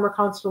are the summer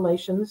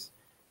constellations.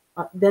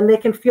 Then they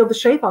can feel the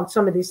shape on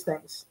some of these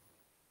things.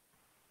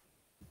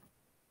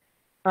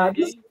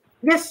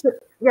 Yes.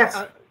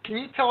 Can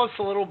you tell us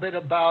a little bit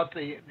about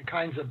the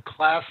kinds of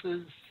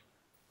classes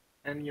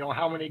and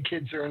how many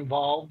kids are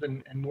involved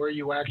and where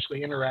you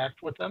actually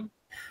interact with them?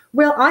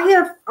 Well,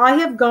 I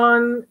have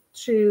gone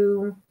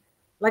to,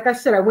 like I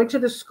said, I went to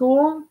the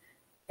school,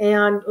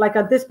 and like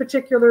at this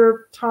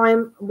particular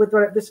time with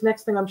this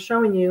next thing I'm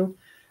showing you,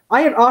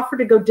 I had offered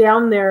to go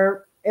down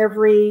there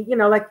every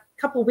like a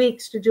couple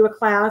weeks to do a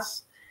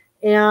class.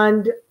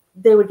 And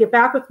they would get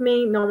back with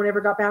me. No one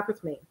ever got back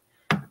with me.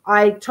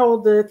 I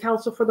told the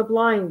Council for the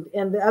Blind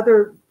and the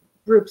other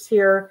groups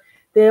here,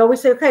 they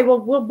always say, okay, well,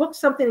 we'll book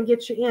something and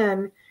get you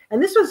in.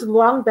 And this was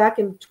long back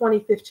in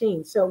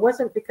 2015. So it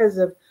wasn't because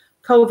of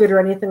COVID or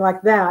anything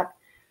like that.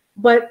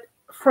 But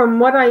from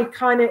what I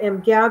kind of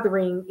am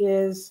gathering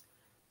is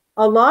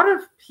a lot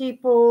of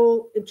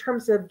people, in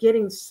terms of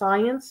getting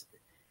science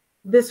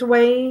this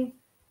way,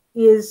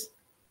 is,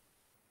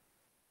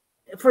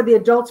 for the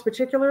adults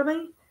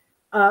particularly,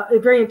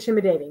 very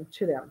intimidating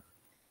to them.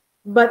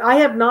 But I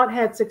have not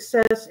had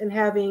success in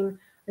having,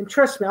 and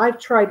trust me, I've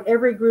tried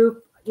every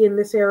group in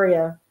this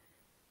area,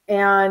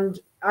 and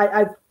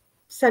I've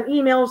sent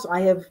emails,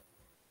 I have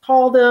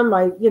called them,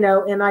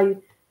 and I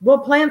will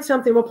plan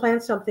something,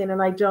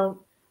 and I don't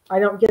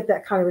get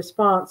that kind of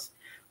response.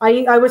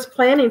 I was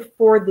planning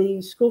for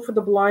the School for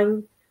the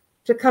Blind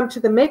to come to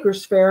the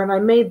Makers Fair, and I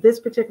made this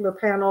particular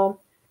panel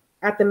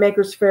at the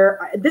Makers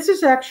Fair. This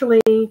is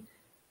actually,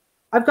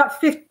 I've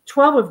got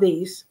 12 of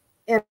these,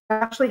 and I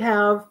actually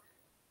have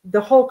the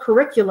whole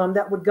curriculum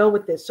that would go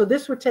with this. So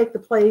this would take the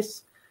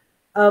place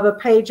of a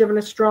page of an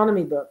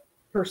astronomy book,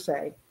 per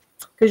se,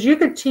 because you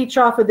could teach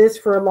off of this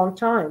for a long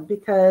time,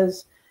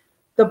 because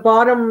the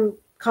bottom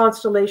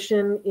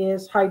constellation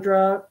is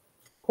Hydra,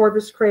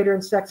 Corvus Crater,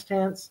 and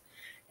Sextans.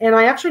 And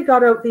I actually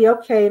got the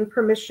okay and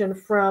permission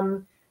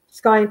from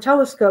Sky and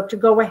Telescope to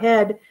go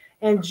ahead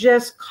and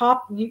just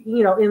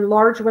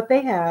enlarge what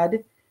they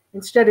had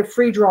instead of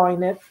free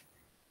drawing it.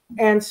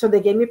 And so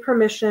they gave me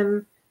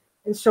permission.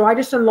 And so I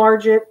just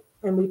enlarge it,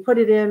 and we put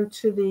it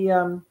into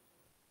the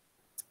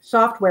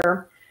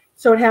software.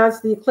 So it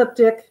has the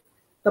ecliptic.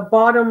 The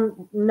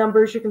bottom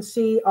numbers you can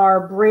see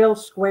are Braille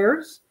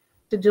squares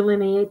to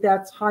delineate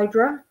that's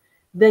Hydra.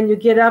 Then you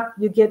get up,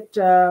 you get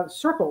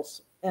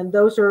circles, and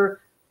those are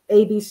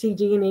A, B, C,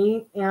 D, and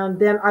E. And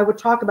then I would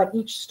talk about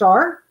each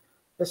star,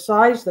 the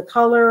size, the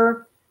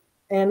color.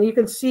 And you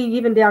can see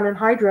even down in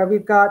Hydra,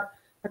 we've got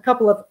a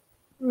couple of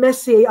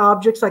messy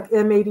objects like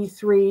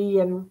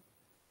M83 and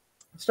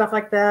stuff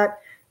like that.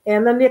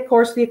 And then, of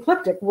course, the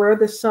ecliptic, where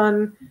the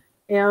sun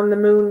and the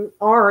moon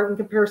are in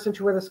comparison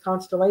to where this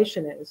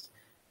constellation is.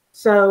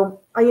 So,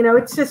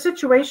 it's a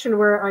situation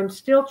where I'm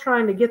still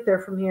trying to get there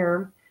from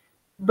here.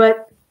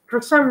 But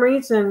for some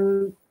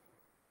reason,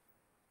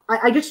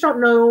 I just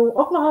don't know.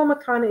 Oklahoma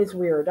kind of is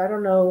weird. I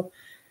don't know.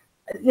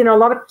 A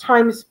lot of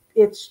times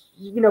it's,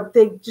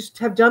 they just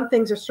have done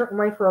things a certain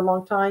way for a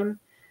long time.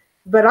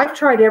 But I've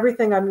tried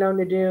everything I'm known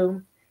to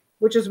do,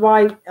 which is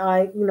why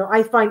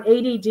I find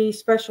ADD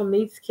special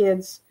needs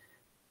kids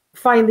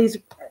find these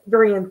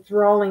very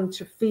enthralling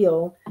to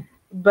feel.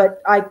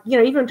 But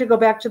even to go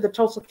back to the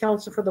Tulsa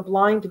Council for the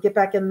Blind, to get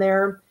back in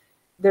there,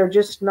 they're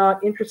just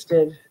not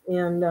interested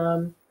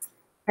in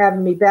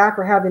having me back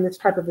or having this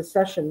type of a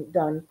session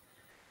done.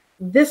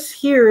 This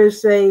here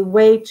is a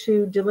way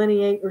to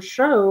delineate or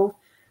show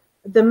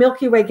the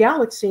Milky Way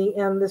galaxy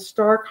and the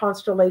star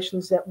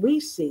constellations that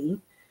we see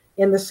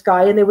in the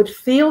sky, and they would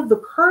feel the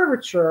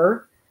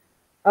curvature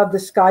of the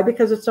sky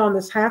because it's on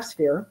this half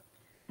sphere.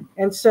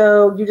 And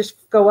so you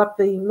just go up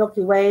the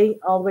Milky Way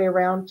all the way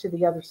around to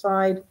the other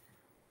side.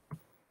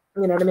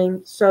 You know what I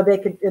mean? So they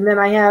could, and then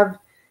I have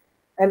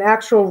an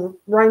actual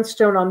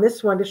rhinestone on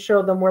this one to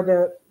show them where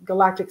the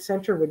galactic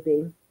center would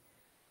be.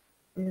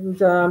 And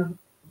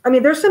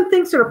there's some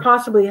things that are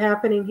possibly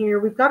happening here.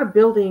 We've got a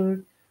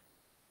building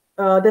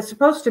that's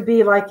supposed to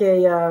be like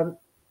a,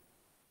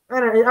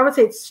 I would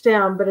say it's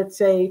STEM, but it's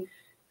a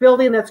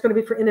building that's going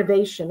to be for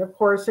innovation. Of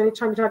course,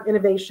 anytime you talk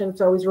innovation,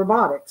 it's always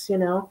robotics,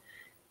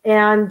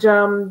 And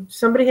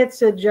somebody had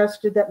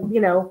suggested that,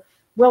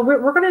 well,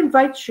 we're going to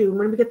invite you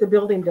when we get the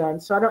building done.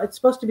 So it's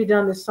supposed to be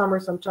done this summer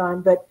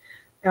sometime, but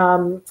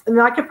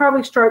and I could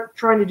probably start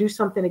trying to do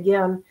something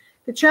again.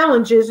 The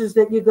challenge is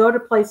that you go to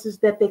places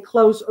that they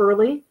close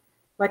early,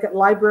 like at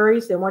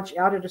libraries. They want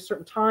you out at a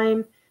certain time.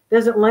 It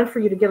doesn't lend for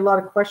you to get a lot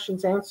of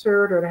questions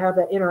answered or to have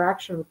that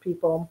interaction with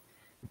people.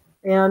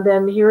 And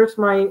then here's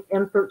my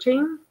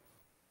M13.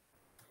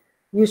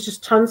 Use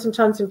just tons and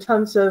tons and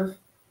tons of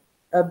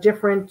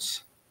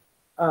different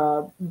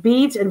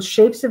beads and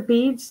shapes of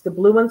beads. The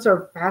blue ones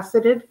are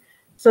faceted,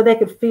 so they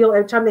could feel,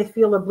 every time they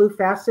feel a blue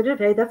faceted,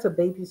 hey, that's a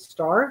baby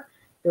star.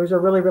 Those are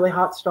really, really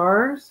hot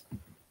stars.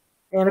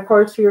 And of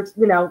course, here's,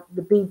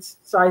 the bead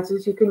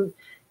sizes. You can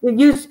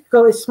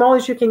go as small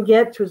as you can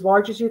get to as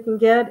large as you can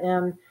get,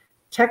 and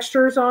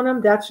textures on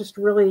them. That's just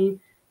really,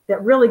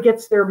 that really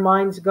gets their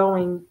minds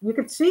going. You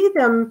could see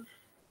them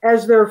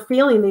as they're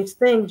feeling these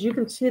things. You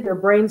can see their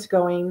brains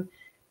going,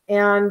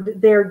 and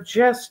they're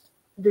just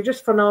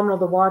phenomenal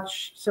to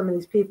watch some of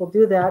these people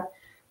do that.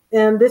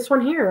 And this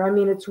one here,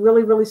 it's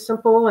really, really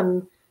simple,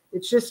 and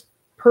it's just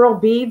pearl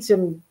beads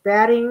and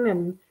batting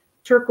and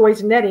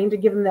turquoise netting to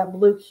give them that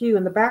blue hue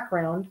in the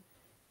background.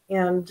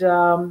 And,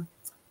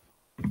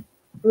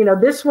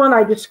 this one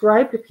I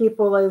describe to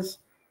people as,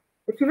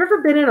 if you've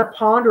ever been in a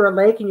pond or a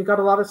lake and you got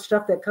a lot of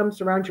stuff that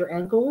comes around your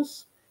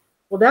ankles,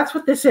 well, that's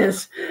what this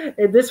is.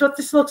 And this is what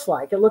this looks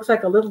like. It looks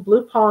like a little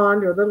blue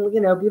pond or a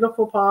little,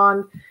 beautiful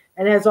pond,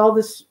 and it has all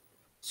this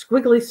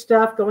squiggly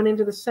stuff going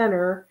into the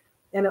center,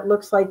 and it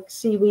looks like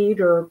seaweed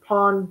or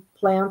pond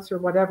plants or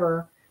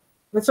whatever.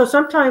 And so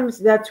sometimes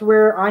that's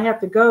where I have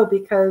to go,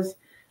 because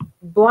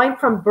blind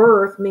from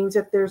birth means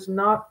that there's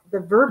not,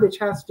 the verbiage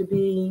has to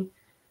be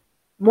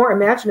more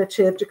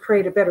imaginative to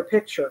create a better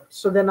picture.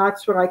 So then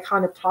that's what I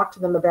kind of talk to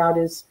them about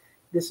is,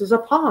 this is a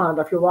pond.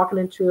 If you're walking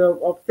into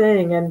a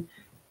thing, and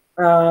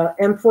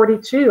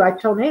M42, I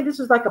tell them, hey, this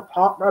is like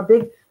a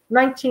big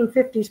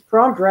 1950s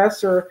prom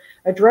dress, or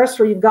a dress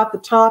where you've got the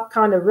top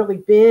kind of really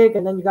big,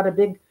 and then you got a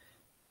big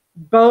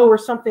bow or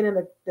something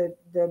in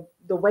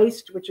the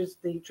waist, which is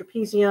the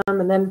trapezium,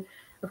 and then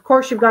of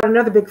course you've got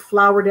another big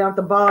flower down at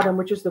the bottom,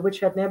 which is the Witch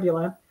Head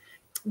Nebula.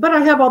 But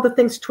I have all the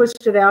things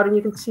twisted out, and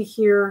you can see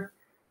here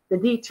the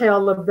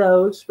detail of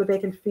those, where they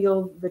can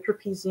feel the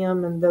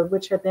trapezium and the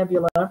Witch Head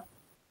Nebula.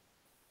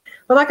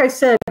 But like I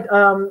said,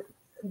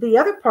 the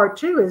other part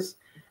too is,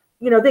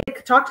 they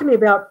talk to me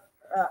about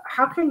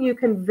how can you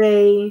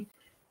convey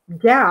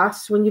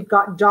gas when you've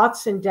got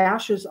dots and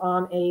dashes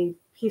on a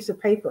piece of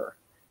paper,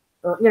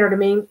 you know what I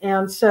mean?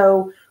 And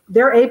so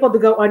they're able to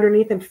go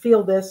underneath and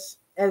feel this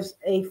as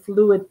a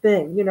fluid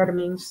thing, you know what I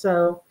mean?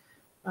 So,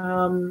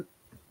 and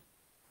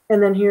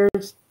then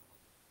here's,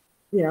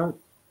 the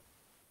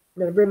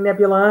Ring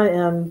Nebula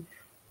and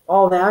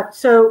all that.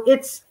 So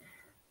it's,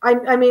 I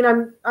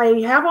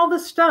have all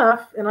this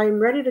stuff and I'm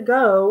ready to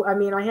go. I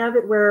mean, I have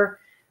it where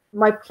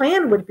my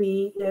plan would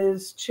be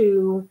is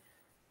to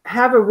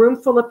have a room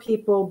full of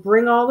people,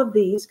 bring all of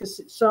these,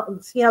 because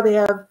see how they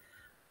have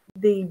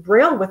the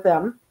Braille with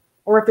them,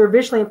 or if they're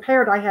visually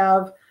impaired, I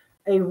have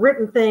a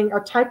written thing, a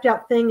typed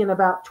out thing in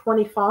about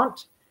 20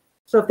 font.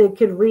 So if they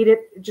could read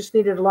it, it just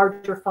needed a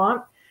larger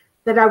font,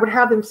 that I would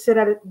have them sit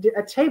at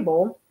a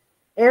table.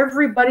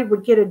 Everybody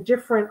would get a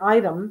different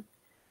item,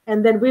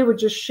 and then we would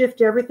just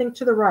shift everything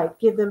to the right,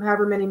 give them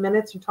however many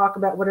minutes and talk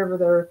about whatever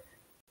they're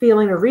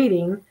feeling or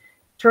reading,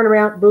 turn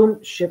around,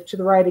 boom, shift to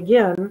the right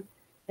again,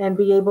 and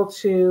be able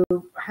to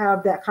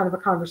have that kind of a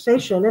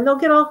conversation. And they'll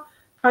get all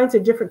kinds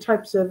of different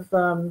types of,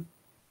 they'll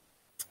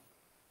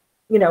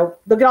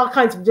get all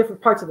kinds of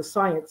different parts of the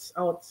science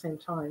all at the same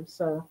time.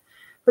 So,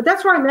 but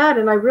that's where I'm at.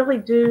 And I really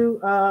do,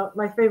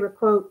 my favorite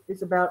quote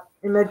is about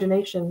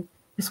imagination.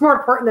 It's more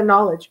important than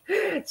knowledge.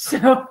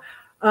 So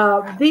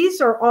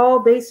these are all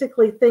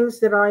basically things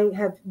that I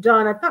have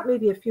done. I've got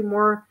maybe a few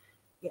more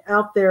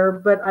out there,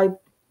 but I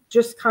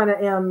just kind of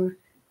am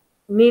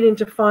needing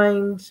to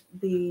find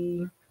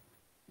the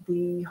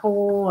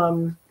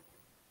whole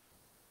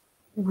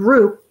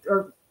group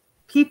or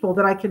people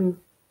that I can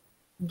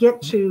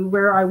get to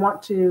where I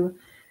want to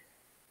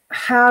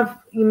have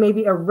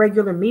maybe a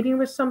regular meeting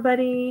with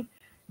somebody,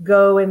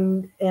 go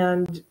and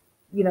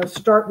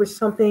start with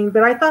something.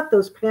 But I thought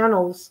those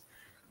panels,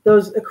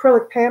 those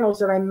acrylic panels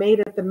that I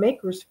made at the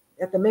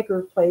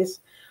maker place,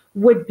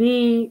 would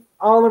be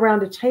all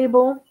around a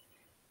table,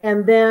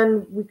 and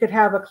then we could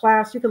have a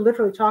class. You could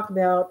literally talk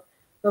about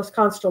those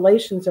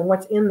constellations and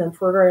what's in them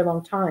for a very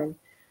long time.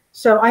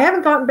 So I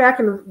haven't gotten back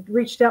and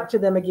reached out to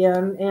them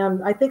again,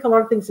 and I think a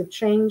lot of things have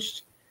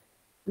changed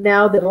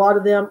now that a lot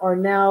of them are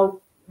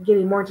now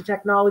getting more into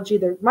technology.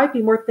 There might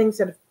be more things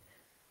that have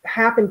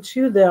happened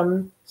to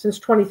them since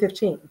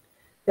 2015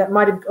 that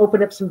might have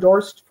opened up some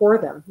doors for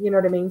them. You know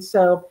what I mean?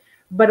 So,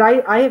 but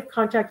I have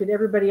contacted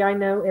everybody I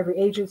know, every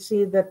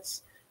agency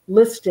that's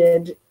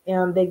listed,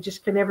 and they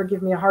just can never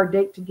give me a hard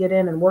date to get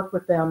in and work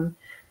with them.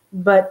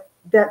 But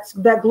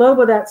that globe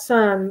of that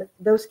sun,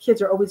 those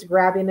kids are always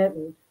grabbing it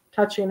and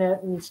touching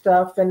it and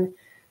stuff. And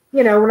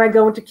when I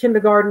go into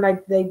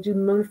kindergarten, they do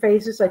moon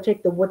phases. I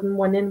take the wooden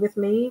one in with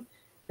me.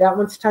 That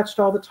one's touched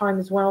all the time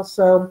as well.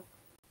 So,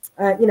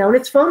 and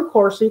it's foam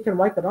core, so you can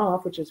wipe it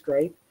off, which is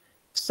great.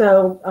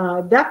 So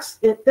that's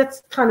it.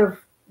 That's kind of,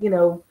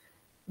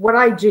 what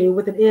I do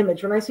with an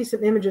image. When I see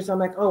some images, I'm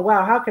like, oh,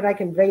 wow, how could I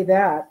convey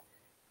that,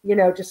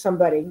 to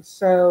somebody?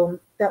 So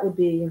that would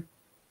be,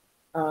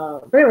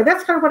 but anyway,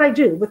 that's kind of what I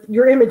do with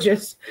your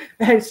images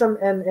and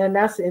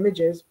NASA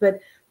images.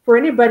 But for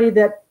anybody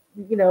that,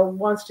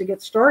 wants to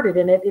get started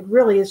in it, it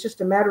really is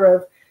just a matter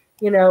of,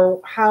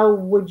 how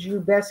would you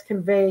best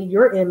convey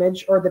your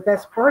image or the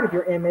best part of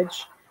your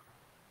image,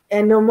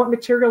 and know what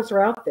materials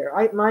are out there.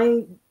 I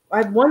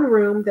have one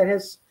room that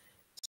has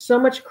so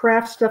much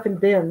craft stuff in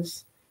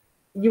bins,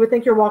 you would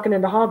think you're walking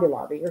into Hobby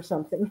Lobby or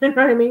something. You know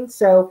what I mean?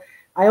 So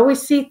I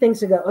always see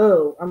things and go,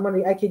 oh,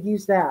 I could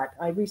use that.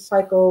 I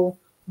recycle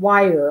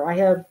wire. I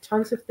have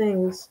tons of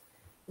things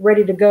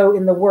ready to go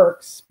in the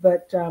works.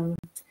 But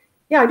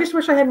yeah, I just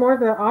wish I had more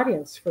of an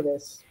audience for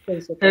this,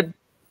 basically.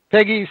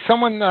 Peggy,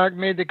 someone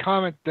made the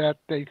comment that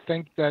they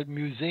think that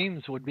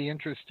museums would be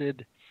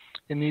interested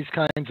in these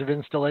kinds of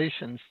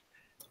installations.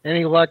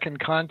 Any luck in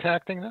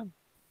contacting them?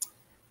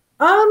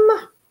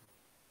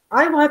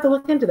 I will have to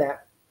look into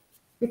that,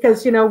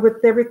 because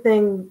with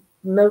everything,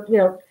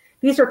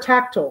 these are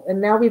tactile,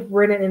 and now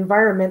we're in an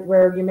environment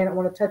where you may not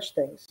want to touch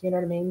things. You know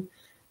what I mean?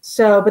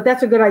 So, but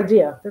that's a good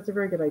idea. That's a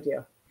very good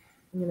idea.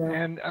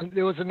 And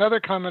there was another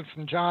comment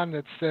from John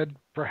that said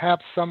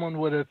perhaps someone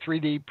with a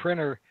 3D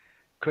printer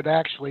could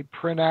actually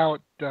print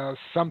out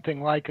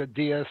something like a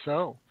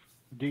DSO,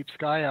 deep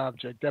sky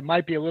object, that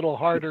might be a little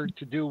harder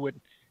to do with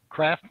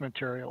craft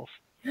materials.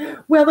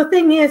 Well, the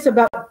thing is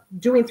about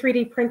doing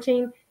 3D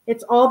printing,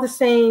 it's all the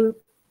same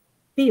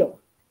feel.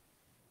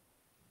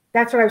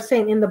 That's what I was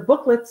saying. In the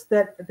booklets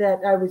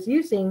that I was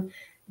using,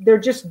 they're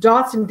just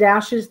dots and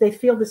dashes. They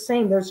feel the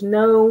same. There's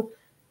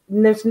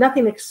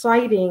nothing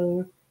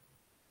exciting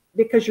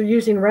because you're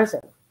using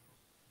resin.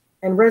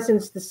 And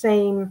resin's the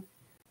same,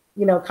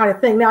 kind of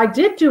thing. Now, I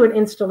did do an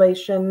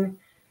installation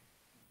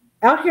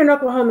out here in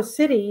Oklahoma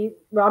City.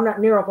 Well, I'm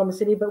not near Oklahoma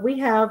City, but we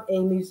have a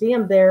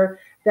museum there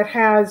that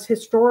has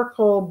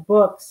historical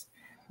books.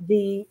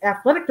 The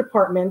athletic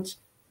department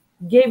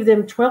gave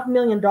them $12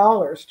 million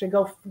to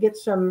go get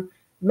some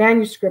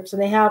manuscripts,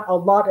 and they have a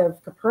lot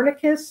of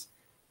Copernicus,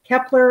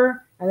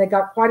 Kepler, and they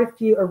got quite a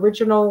few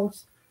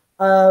originals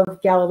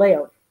of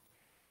Galileo.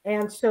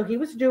 And so they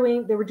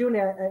were doing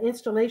an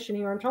installation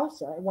here in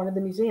Tulsa at one of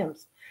the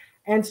museums.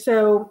 And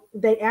so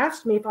they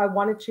asked me if I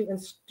wanted to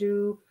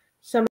do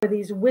some of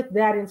these with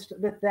that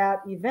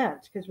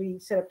event, because we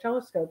set up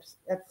telescopes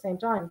at the same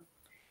time.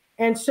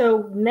 And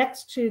so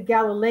next to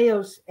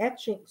Galileo's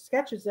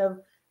sketches of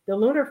the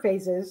lunar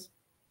phases,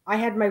 I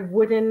had my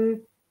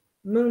wooden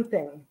moon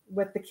thing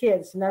with the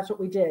kids, and that's what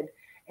we did.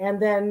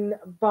 And then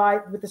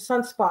with the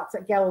sunspots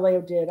that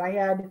Galileo did, I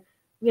had,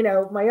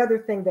 my other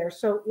thing there.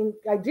 So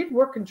I did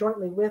work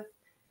conjointly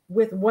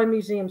with one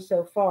museum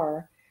so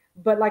far.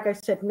 But like I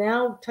said,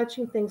 now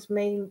touching things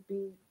may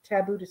be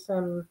taboo to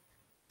some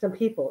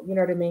people, you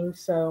know what I mean?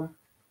 So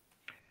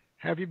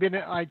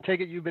I take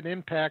it you've been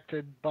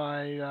impacted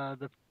by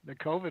the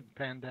COVID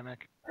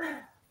pandemic?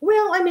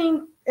 Well, I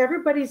mean,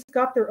 everybody's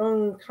got their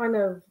own kind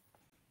of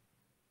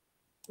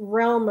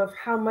realm of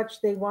how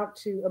much they want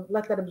to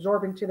let that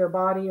absorb into their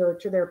body or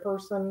to their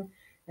person.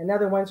 And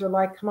other ones are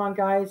like, come on,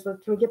 guys, can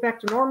we get back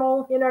to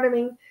normal? You know what I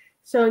mean?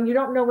 So, and you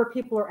don't know where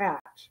people are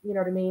at, you know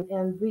what I mean?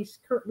 And we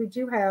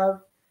do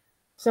have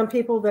some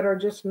people that are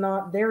just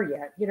not there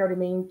yet, you know what I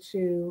mean,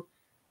 to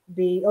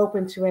be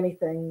open to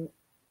anything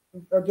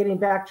or getting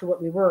back to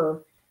what we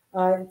were.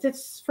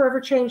 It's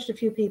forever changed a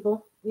few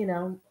people,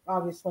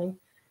 obviously.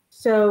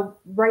 So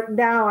right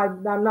now,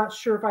 I'm not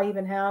sure if I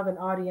even have an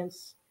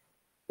audience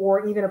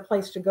or even a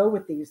place to go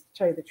with these, to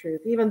tell you the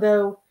truth. Even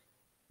though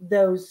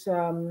those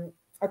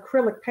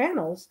acrylic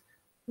panels,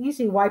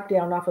 easy wipe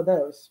down off of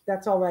those.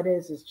 That's all that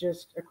is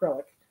just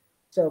acrylic.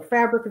 So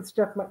fabric and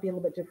stuff might be a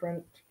little bit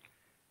different.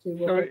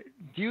 So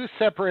do you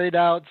separate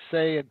out,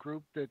 say, a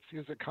group that's,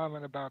 here's a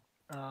comment about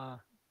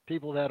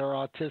people that are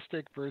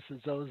autistic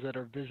versus those that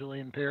are visually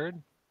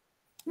impaired?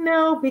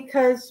 No,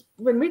 because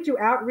when we do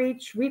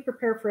outreach, we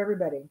prepare for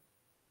everybody.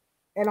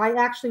 And I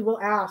actually will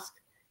ask,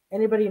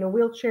 anybody in a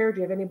wheelchair? Do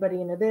you have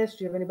anybody into this?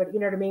 Do you have anybody, you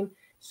know what I mean?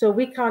 So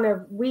we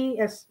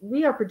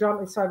are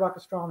predominantly sidewalk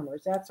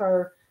astronomers. That's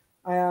our,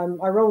 I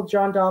roll with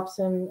John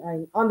Dobson.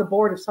 I'm on the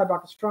board of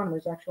sidewalk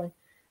astronomers, actually.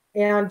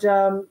 And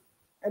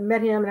I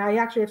met him, and I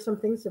actually have some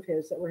things of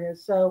his that were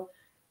his. So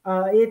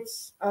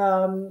it's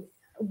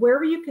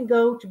wherever you can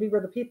go to be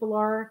where the people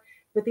are.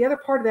 But the other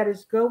part of that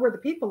is go where the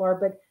people are,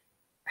 but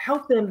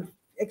help them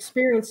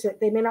experience it.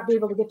 They may not be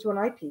able to get to an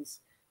eyepiece.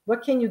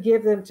 What can you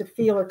give them to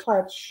feel or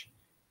touch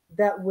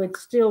that would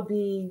still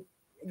be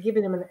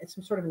giving them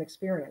some sort of an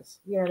experience?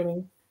 You know what I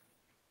mean?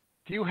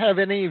 Do you have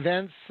any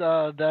events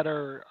that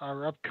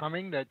are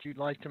upcoming that you'd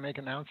like to make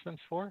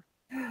announcements for?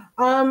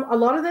 A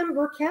lot of them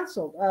were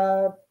canceled.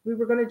 We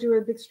were going to do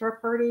a big star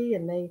party,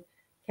 and they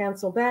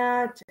canceled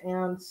that.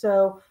 And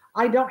so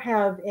I don't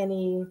have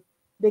any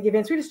big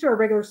events. We just do our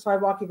regular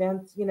sidewalk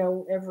events,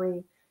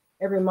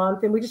 every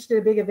month. And we just did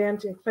a big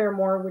event in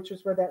Claremore, which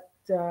was where that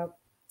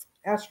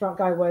astronaut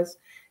guy was.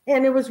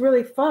 And it was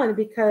really fun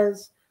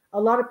because a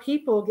lot of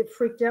people get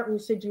freaked out when you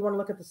say, do you want to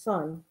look at the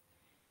sun?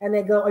 And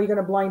they go, are you going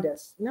to blind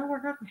us? No,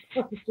 we're not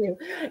going to.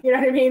 You know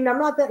what I mean? I'm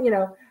not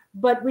that,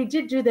 but we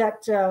did do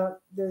that,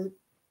 the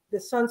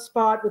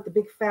sunspot with the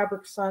big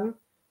fabric sun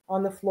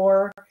on the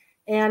floor.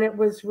 And it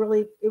was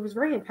very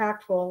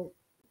impactful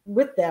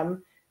with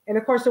them. And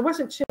of course, there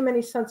wasn't too many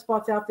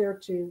sunspots out there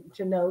to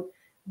note.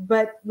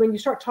 But when you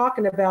start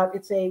talking about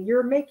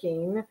you're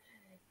making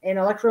an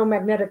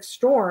electromagnetic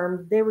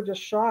storm, they were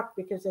just shocked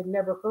because they'd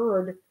never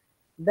heard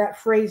that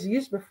phrase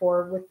used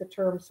before with the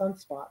term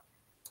sunspot.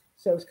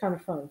 So it was kind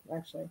of fun,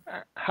 actually.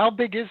 How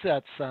big is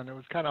that sun? It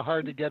was kind of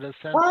hard to get a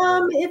sense.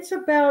 It's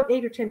about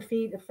 8 or 10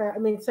 feet.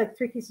 It's like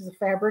 3 pieces of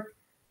fabric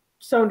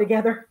sewn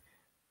together.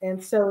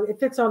 And so it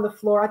fits on the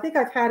floor. I think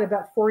I've had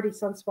about 40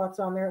 sunspots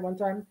on there at one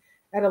time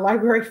at a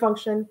library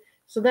function.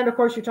 So then, of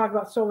course, you talk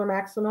about solar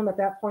maximum at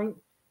that point,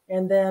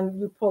 and then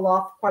you pull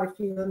off quite a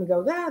few of them and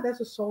go,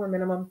 that's a solar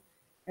minimum.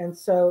 And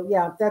so,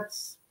 yeah,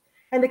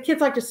 and the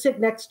kids like to sit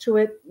next to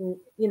it, and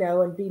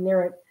be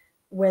near it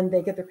when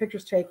they get their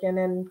pictures taken.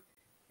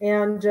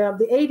 And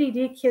the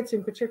ADD kids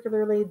in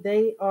particularly,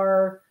 they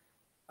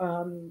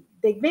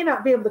may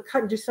not be able to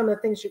cut and do some of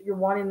the things that you're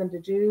wanting them to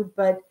do,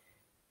 but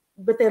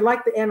they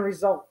like the end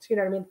result. You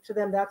know what I mean? To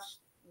them, that's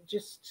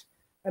just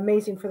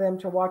amazing for them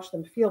to watch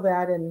them feel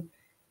that. And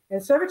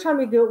so every time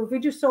if we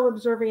do solar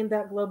observing,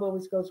 that globe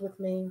always goes with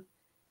me.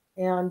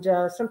 And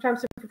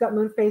sometimes if we've got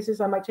moon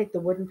phases, I might take the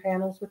wooden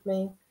panels with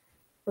me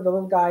for the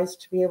little guys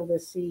to be able to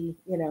see,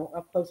 you know,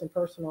 up close and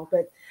personal.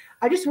 But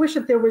I just wish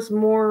that there was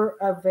more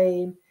of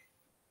a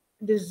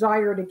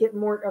desire to get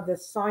more of the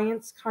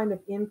science kind of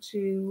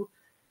into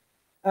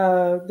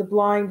the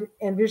blind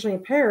and visually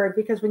impaired,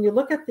 because when you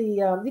look at the,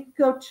 you can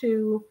go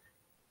to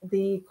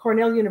the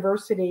Cornell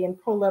University and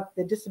pull up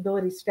the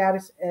disability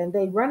status, and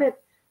they run it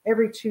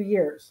every 2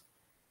 years.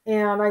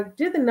 And I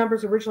did the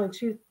numbers originally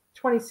in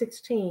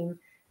 2016,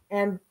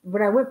 and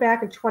when I went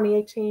back in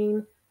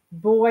 2018,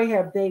 boy,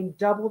 have they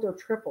doubled or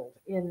tripled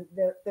in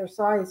their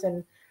size.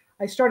 And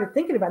I started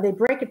thinking about it. They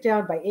break it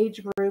down by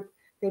age group.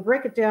 They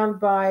break it down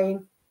by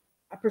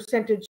a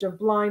percentage of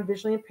blind,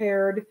 visually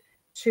impaired,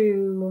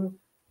 to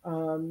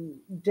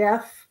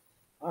deaf,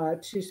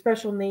 to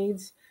special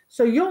needs.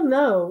 So you'll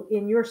know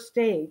in your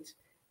state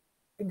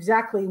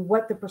exactly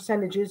what the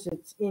percentage is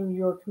that's in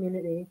your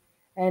community.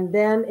 And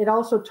then it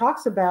also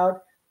talks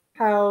about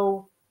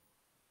how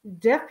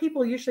deaf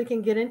people usually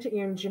can get into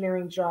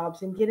engineering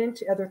jobs and get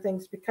into other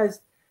things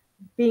because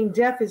being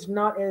deaf is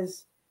not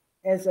as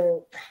a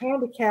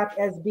handicap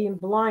as being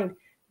blind.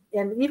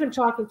 And even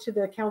talking to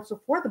the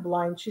Council for the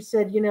Blind, she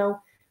said, you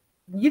know,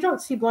 you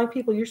don't see blind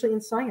people usually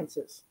in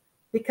sciences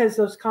because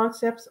those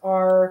concepts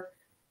are,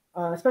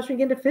 especially when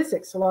you get into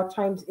physics, a lot of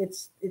times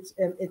it's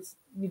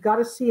you got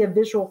to see a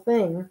visual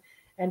thing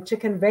and to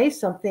convey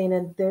something,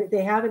 and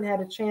they haven't had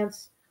a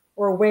chance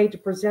or a way to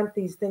present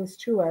these things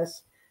to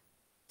us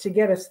to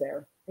get us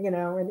there, you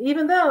know. And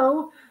even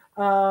though,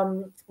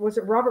 was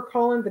it Robert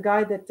Cullen, the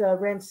guy that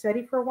ran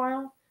SETI for a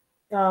while,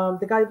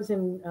 the guy that was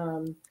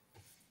in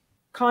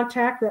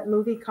Contact, that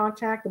movie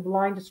Contact, the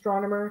blind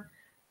astronomer.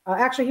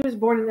 Actually, he was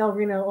born in El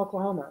Reno,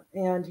 Oklahoma,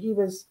 and he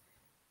was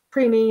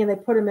preemie, and they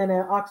put him in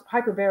a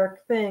hyperbaric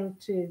thing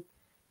to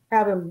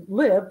have him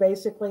live,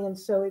 basically, and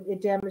so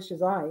it damaged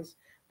his eyes.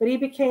 But he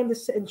became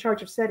in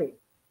charge of SETI,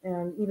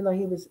 and even though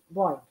he was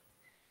blind.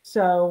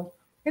 So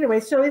anyway,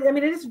 so I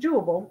mean, it is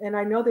doable, and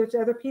I know there's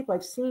other people.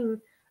 I've seen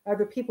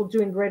other people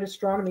doing great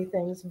astronomy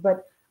things,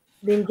 but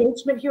the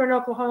engagement here in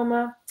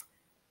Oklahoma,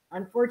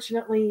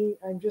 unfortunately,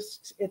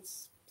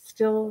 it's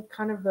still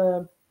kind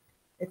of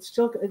it's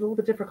still a little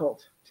bit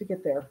difficult to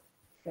get there.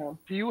 So.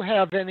 Do you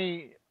have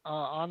any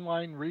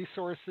online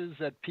resources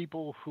that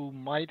people who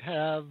might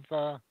have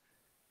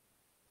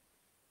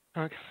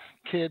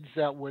kids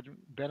that would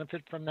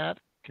benefit from that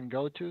can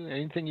go to?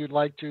 Anything you'd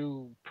like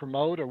to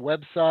promote, a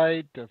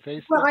website, a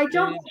Facebook Well, I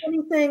don't page? have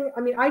anything.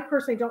 I mean, I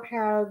personally don't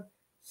have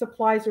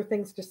supplies or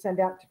things to send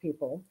out to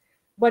people.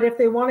 But if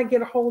they want to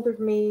get a hold of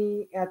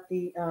me at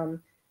the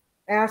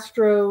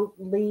Astro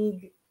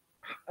League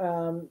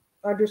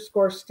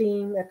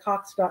 _steam at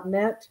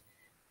cox.net,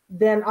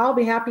 then I'll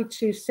be happy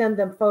to send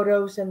them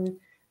photos and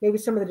maybe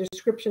some of the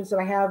descriptions that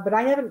I have. But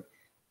I haven't,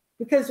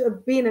 because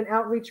of being an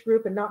outreach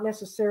group and not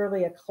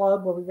necessarily a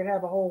club where we would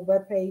have a whole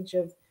web page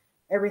of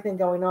everything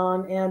going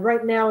on. And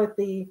right now at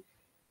the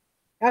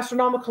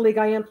Astronomical League,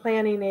 I am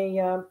planning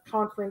a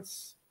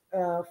conference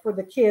for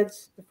the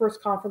kids, the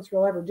first conference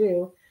we'll ever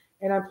do.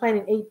 And I'm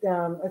planning 8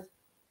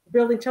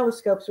 building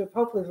telescopes with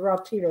hopefully with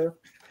Rob Teeter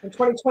in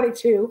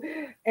 2022.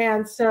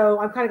 And so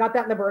I've kind of got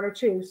that in the burner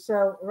too.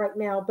 So right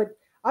now, but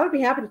I would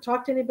be happy to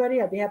talk to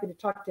anybody. I'd be happy to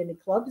talk to any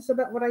clubs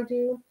about what I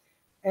do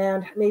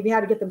and maybe how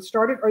to get them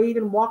started or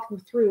even walk them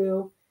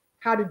through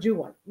how to do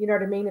one. You know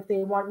what I mean? If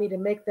they want me to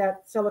make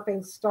that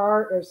cellophane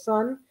star or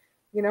sun,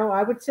 you know,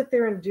 I would sit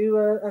there and do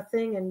a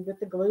thing and with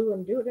the glue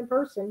and do it in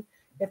person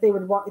if they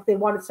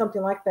wanted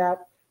something like that.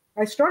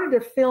 I started to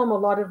film a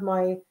lot of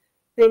my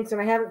things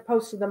and I haven't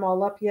posted them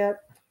all up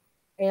yet.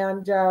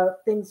 And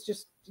things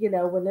just, you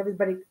know, when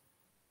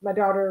my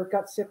daughter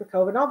got sick with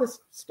COVID, all this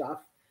stuff,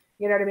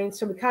 you know what I mean?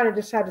 So we kind of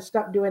just had to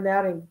stop doing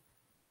that and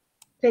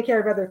take care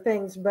of other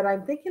things. But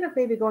I'm thinking of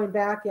maybe going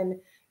back and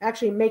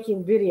actually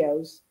making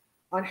videos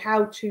on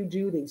how to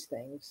do these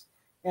things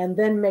and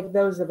then make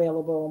those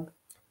available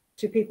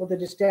to people to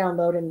just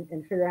download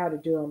and figure out how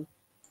to do them.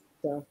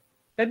 So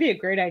that'd be a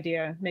great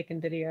idea,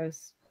 making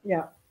videos.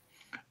 Yeah.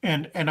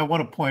 And I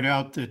want to point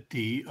out that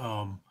the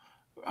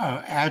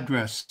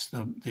address,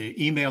 the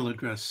email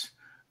address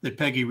that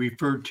Peggy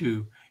referred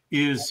to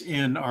is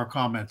in our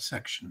comments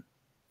section.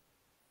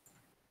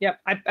 Yep,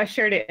 I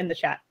shared it in the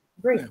chat.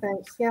 Great, yeah.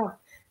 Thanks. Yeah.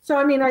 So,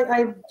 I mean,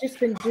 I've just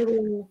been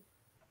doing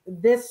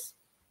this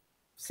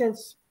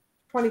since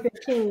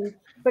 2015,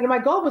 but my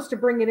goal was to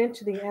bring it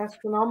into the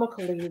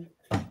Astronomical League,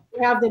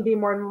 have them be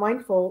more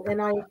mindful.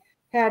 And I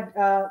had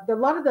a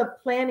lot of the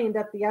planning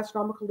that the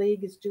Astronomical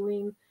League is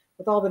doing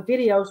with all the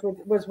videos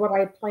was what I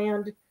had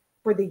planned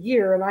for the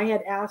year. And I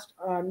had asked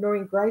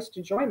Noreen Grice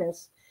to join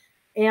us.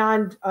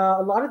 And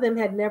a lot of them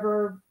had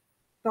never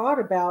thought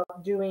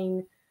about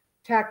doing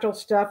tactile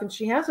stuff. And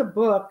she has a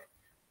book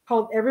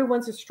called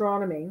Everyone's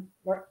Astronomy.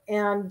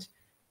 And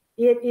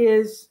it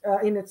is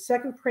in its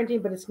second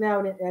printing, but it's now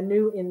in a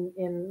new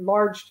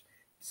enlarged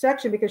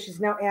section because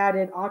she's now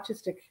added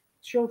autistic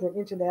children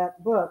into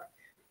that book.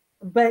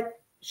 But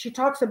she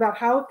talks about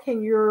how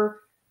can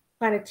your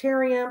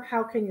planetarium,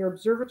 how can your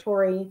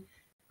observatory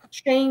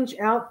change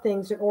out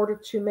things in order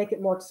to make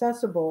it more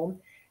accessible.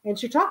 And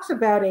she talks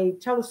about a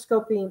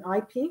telescoping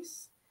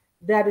eyepiece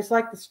that is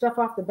like the stuff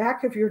off the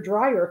back of your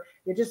dryer.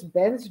 It just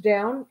bends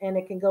down and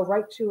it can go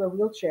right to a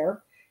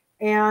wheelchair.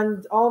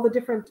 And all the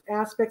different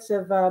aspects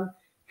of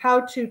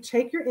how to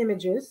take your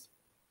images,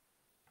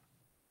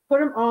 put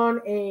them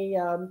on a,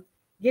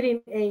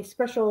 getting a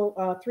special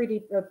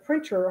 3D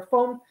printer, a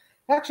foam,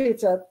 actually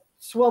it's a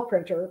swell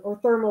printer or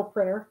thermal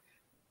printer.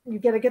 You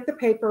got to get the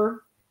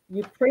paper,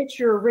 you print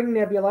your ring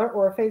nebula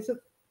or a phase of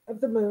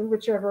the moon,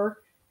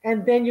 whichever,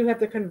 and then you have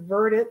to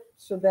convert it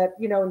so that,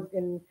 you know,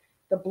 in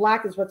the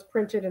black is what's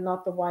printed and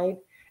not the white.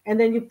 And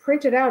then you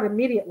print it out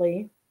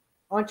immediately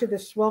onto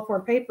this swell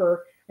form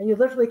paper, and you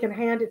literally can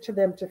hand it to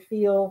them to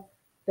feel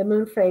the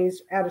moon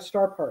phase at a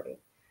star party.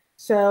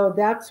 So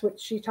that's what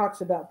she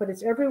talks about. But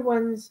it's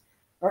everyone's,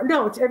 or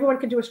no, it's everyone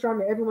can do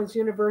astronomy, everyone's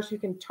universe. You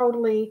can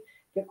totally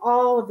get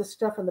all of the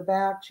stuff in the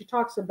back. She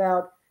talks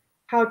about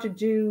how to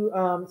do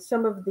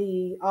some of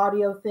the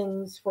audio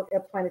things for a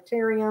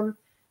planetarium,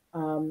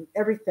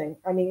 everything.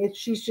 I mean,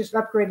 she's just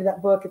upgraded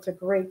that book. It's a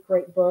great,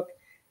 great book.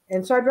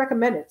 And so I'd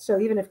recommend it.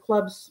 So even if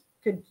clubs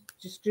could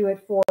just do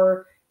it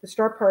for the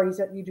star parties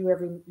that you do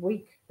every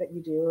week that you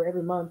do, or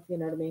every month, you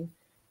know what I mean?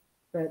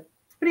 But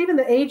even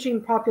the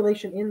aging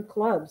population in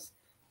clubs,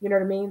 you know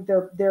what I mean?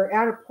 They're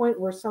at a point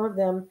where some of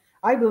them,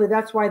 I believe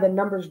that's why the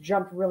numbers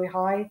jumped really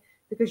high,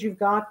 because you've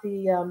got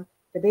the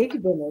baby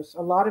boomers.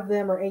 A lot of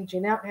them are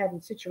aging out and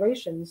having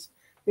situations,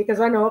 because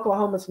I know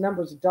Oklahoma's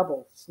numbers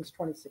doubled since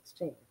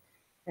 2016.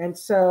 And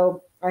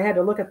so I had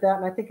to look at that,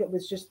 and I think it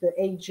was just the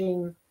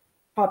aging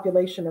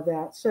population of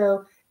that.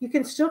 So you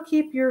can still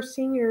keep your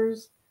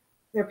seniors,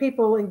 their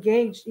people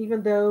engaged,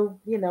 even though,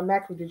 you know,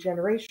 macular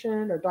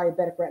degeneration or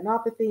diabetic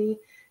retinopathy,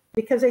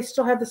 because they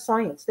still have the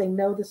science. They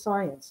know the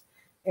science.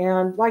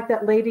 And like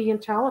that lady in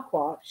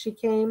Tahlequah, she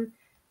came,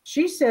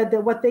 she said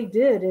that what they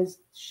did is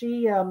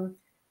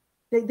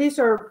these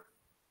are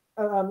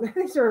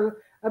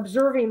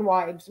observing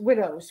wives,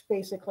 widows,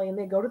 basically, and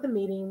they go to the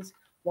meetings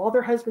while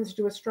their husbands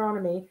do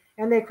astronomy,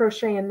 and they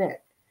crochet and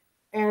knit.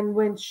 And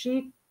when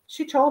she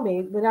told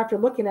me, when after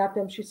looking at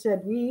them, she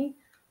said,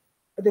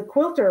 the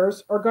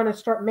quilters are going to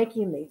start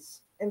making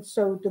these. And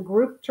so the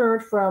group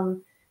turned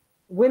from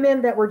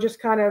women that were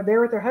just kind of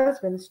there with their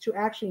husbands to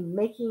actually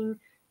making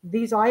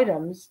these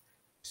items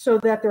so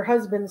that their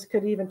husbands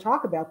could even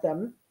talk about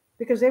them,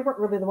 because they weren't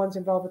really the ones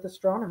involved with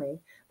astronomy,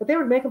 but they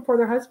would make them for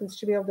their husbands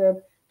to be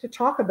able to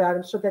talk about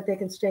them so that they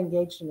can stay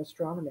engaged in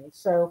astronomy.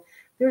 So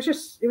it was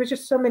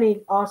just so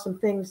many awesome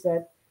things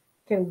that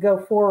can go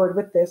forward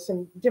with this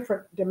in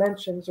different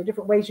dimensions or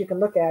different ways you can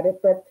look at it.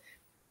 But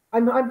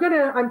I'm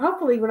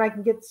hopefully, when I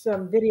can get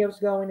some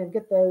videos going and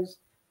get those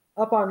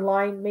up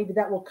online, maybe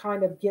that will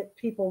kind of get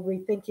people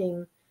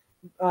rethinking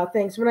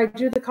things. When I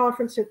do the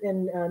conference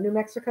in New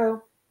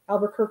Mexico,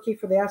 Albuquerque,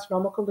 for the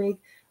Astronomical League,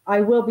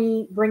 I will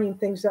be bringing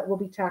things that will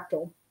be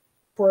tactile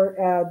for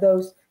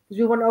those,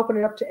 because we want to open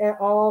it up to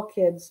all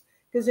kids.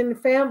 Because in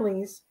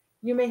families,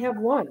 you may have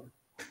one,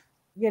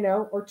 you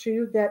know, or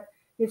two that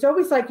it's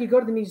always like you go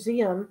to the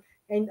museum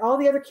and all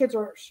the other kids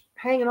are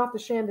hanging off the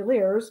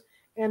chandeliers,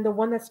 and the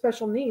one that's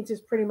special needs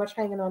is pretty much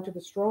hanging onto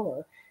the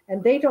stroller,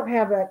 and they don't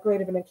have that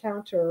great of an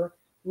encounter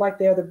like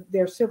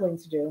their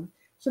siblings do.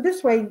 So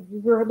this way,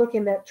 we're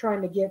looking at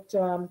trying to get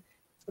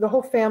the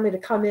whole family to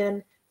come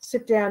in,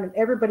 sit down, and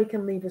everybody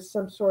can leave with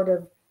some sort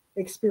of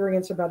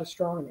experience about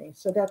astronomy.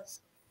 So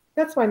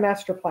that's my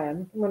master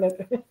plan.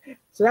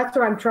 So that's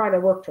what I'm trying to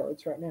work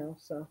towards right now.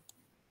 So,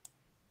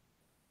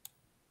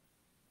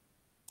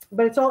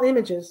 but it's all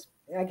images.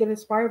 I get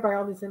inspired by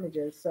all these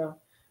images, so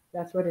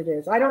that's what it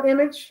is. I don't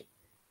image,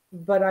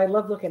 but I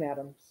love looking at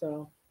them.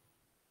 So,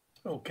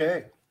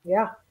 okay,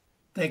 yeah.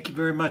 Thank you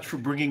very much for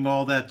bringing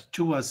all that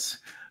to us.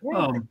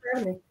 Yeah,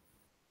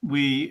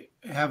 we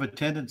have a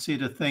tendency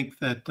to think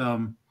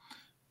that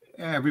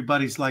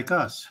everybody's like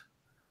us,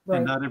 right,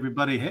 and not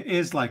everybody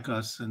is like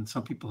us, and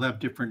some people have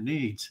different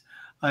needs.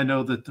 I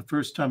know that the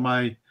first time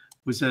I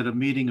was at a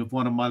meeting of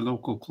one of my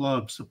local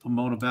clubs, the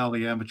Pomona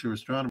Valley Amateur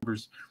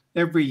Astronomers,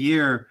 every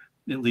year,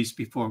 at least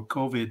before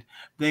COVID,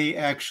 they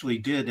actually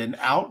did an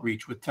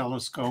outreach with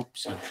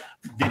telescopes and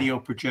video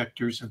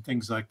projectors and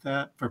things like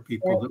that for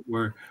people that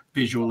were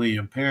visually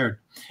impaired.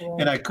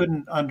 And I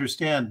couldn't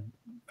understand,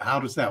 how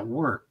does that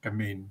work? I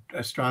mean,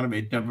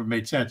 astronomy never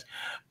made sense.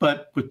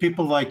 But with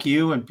people like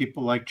you and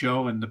people like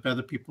Joe and the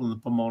other people in the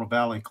Pomona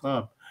Valley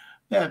Club,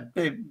 that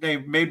they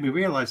made me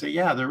realize that,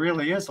 yeah, there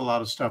really is a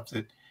lot of stuff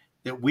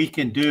that we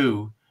can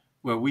do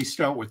where we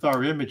start with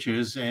our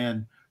images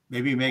and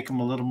maybe make them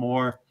a little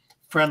more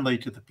friendly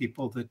to the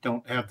people that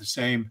don't have the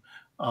same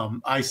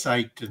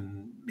eyesight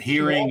and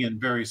hearing and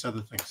various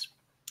other things.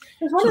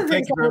 So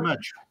thank you very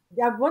much.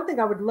 Yeah, one thing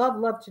I would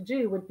love to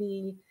do would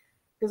be,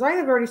 because I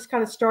have already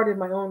kind of started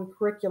my own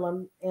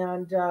curriculum,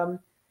 and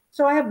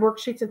so I have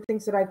worksheets and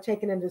things that I've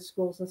taken into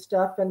schools and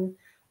stuff, and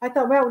I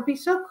thought, well, it would be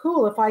so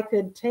cool if I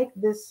could take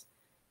this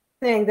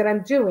thing that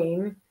I'm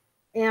doing,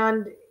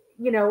 and,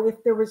 you know,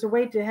 if there was a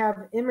way to have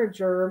an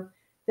imager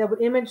that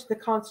would image the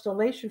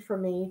constellation for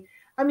me,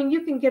 I mean,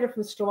 you can get it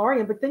from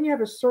Stellarium, but then you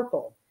have a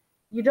circle.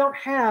 You don't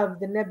have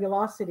the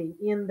nebulosity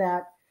in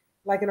that,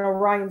 like an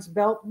Orion's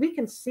belt. We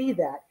can see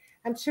that.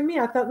 And to me,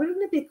 I thought,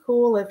 wouldn't it be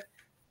cool if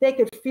they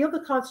could feel the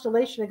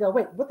constellation and go,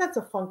 wait, what? That's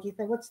a funky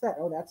thing. What's that?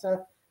 Oh, that's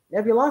a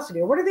nebulosity.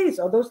 Or what are these?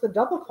 Oh, those are the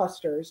double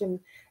clusters. And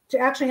to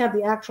actually have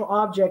the actual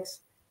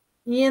objects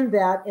in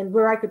that, and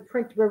where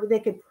they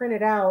could print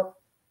it out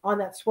on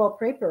that swell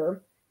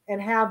paper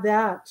and have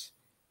that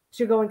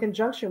to go in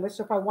conjunction with.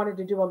 So if I wanted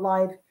to do a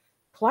live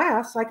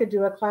class, I could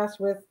do a class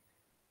with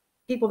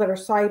people that are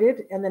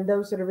sighted and then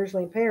those that are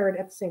visually impaired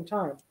at the same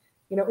time,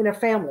 in a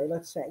family,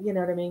 let's say, you know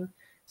what I mean?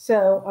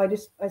 So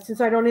since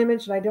I don't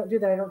image and I don't do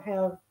that, I don't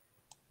have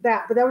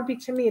that, but that would be,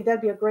 to me,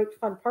 that'd be a great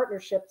fun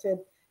partnership to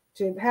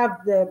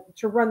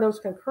to run those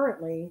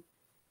concurrently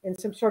in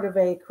some sort of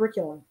a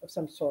curriculum of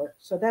some sort.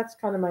 So that's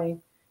kind of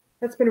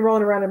that's been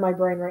rolling around in my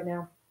brain right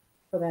now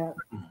for that.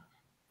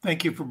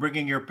 Thank you for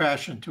bringing your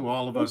passion to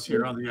all of us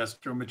here on the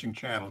Astro Imaging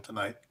channel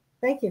tonight.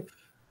 Thank you.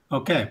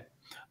 Okay.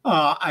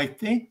 I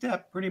think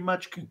that pretty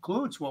much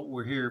concludes what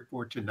we're here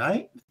for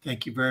tonight.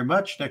 Thank you very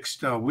much.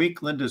 Next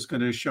week, Linda's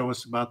going to show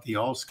us about the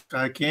All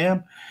Sky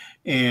Cam.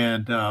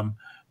 And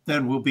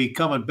then we'll be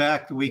coming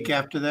back the week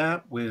after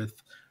that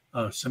with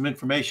some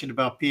information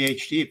about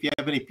PhD. If you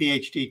have any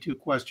PhD 2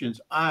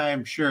 questions,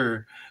 I'm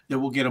sure that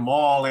we'll get them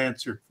all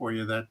answered for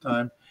you that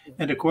time.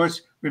 And of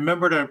course,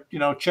 remember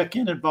to, check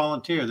in and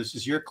volunteer. This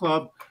is your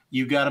club.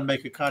 You got to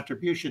make a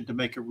contribution to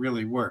make it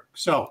really work.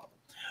 So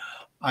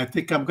I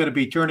think I'm going to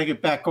be turning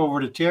it back over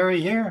to Terry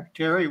here.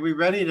 Terry, are we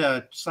ready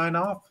to sign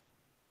off?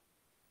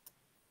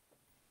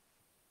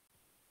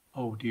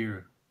 Oh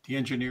dear, the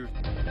engineer.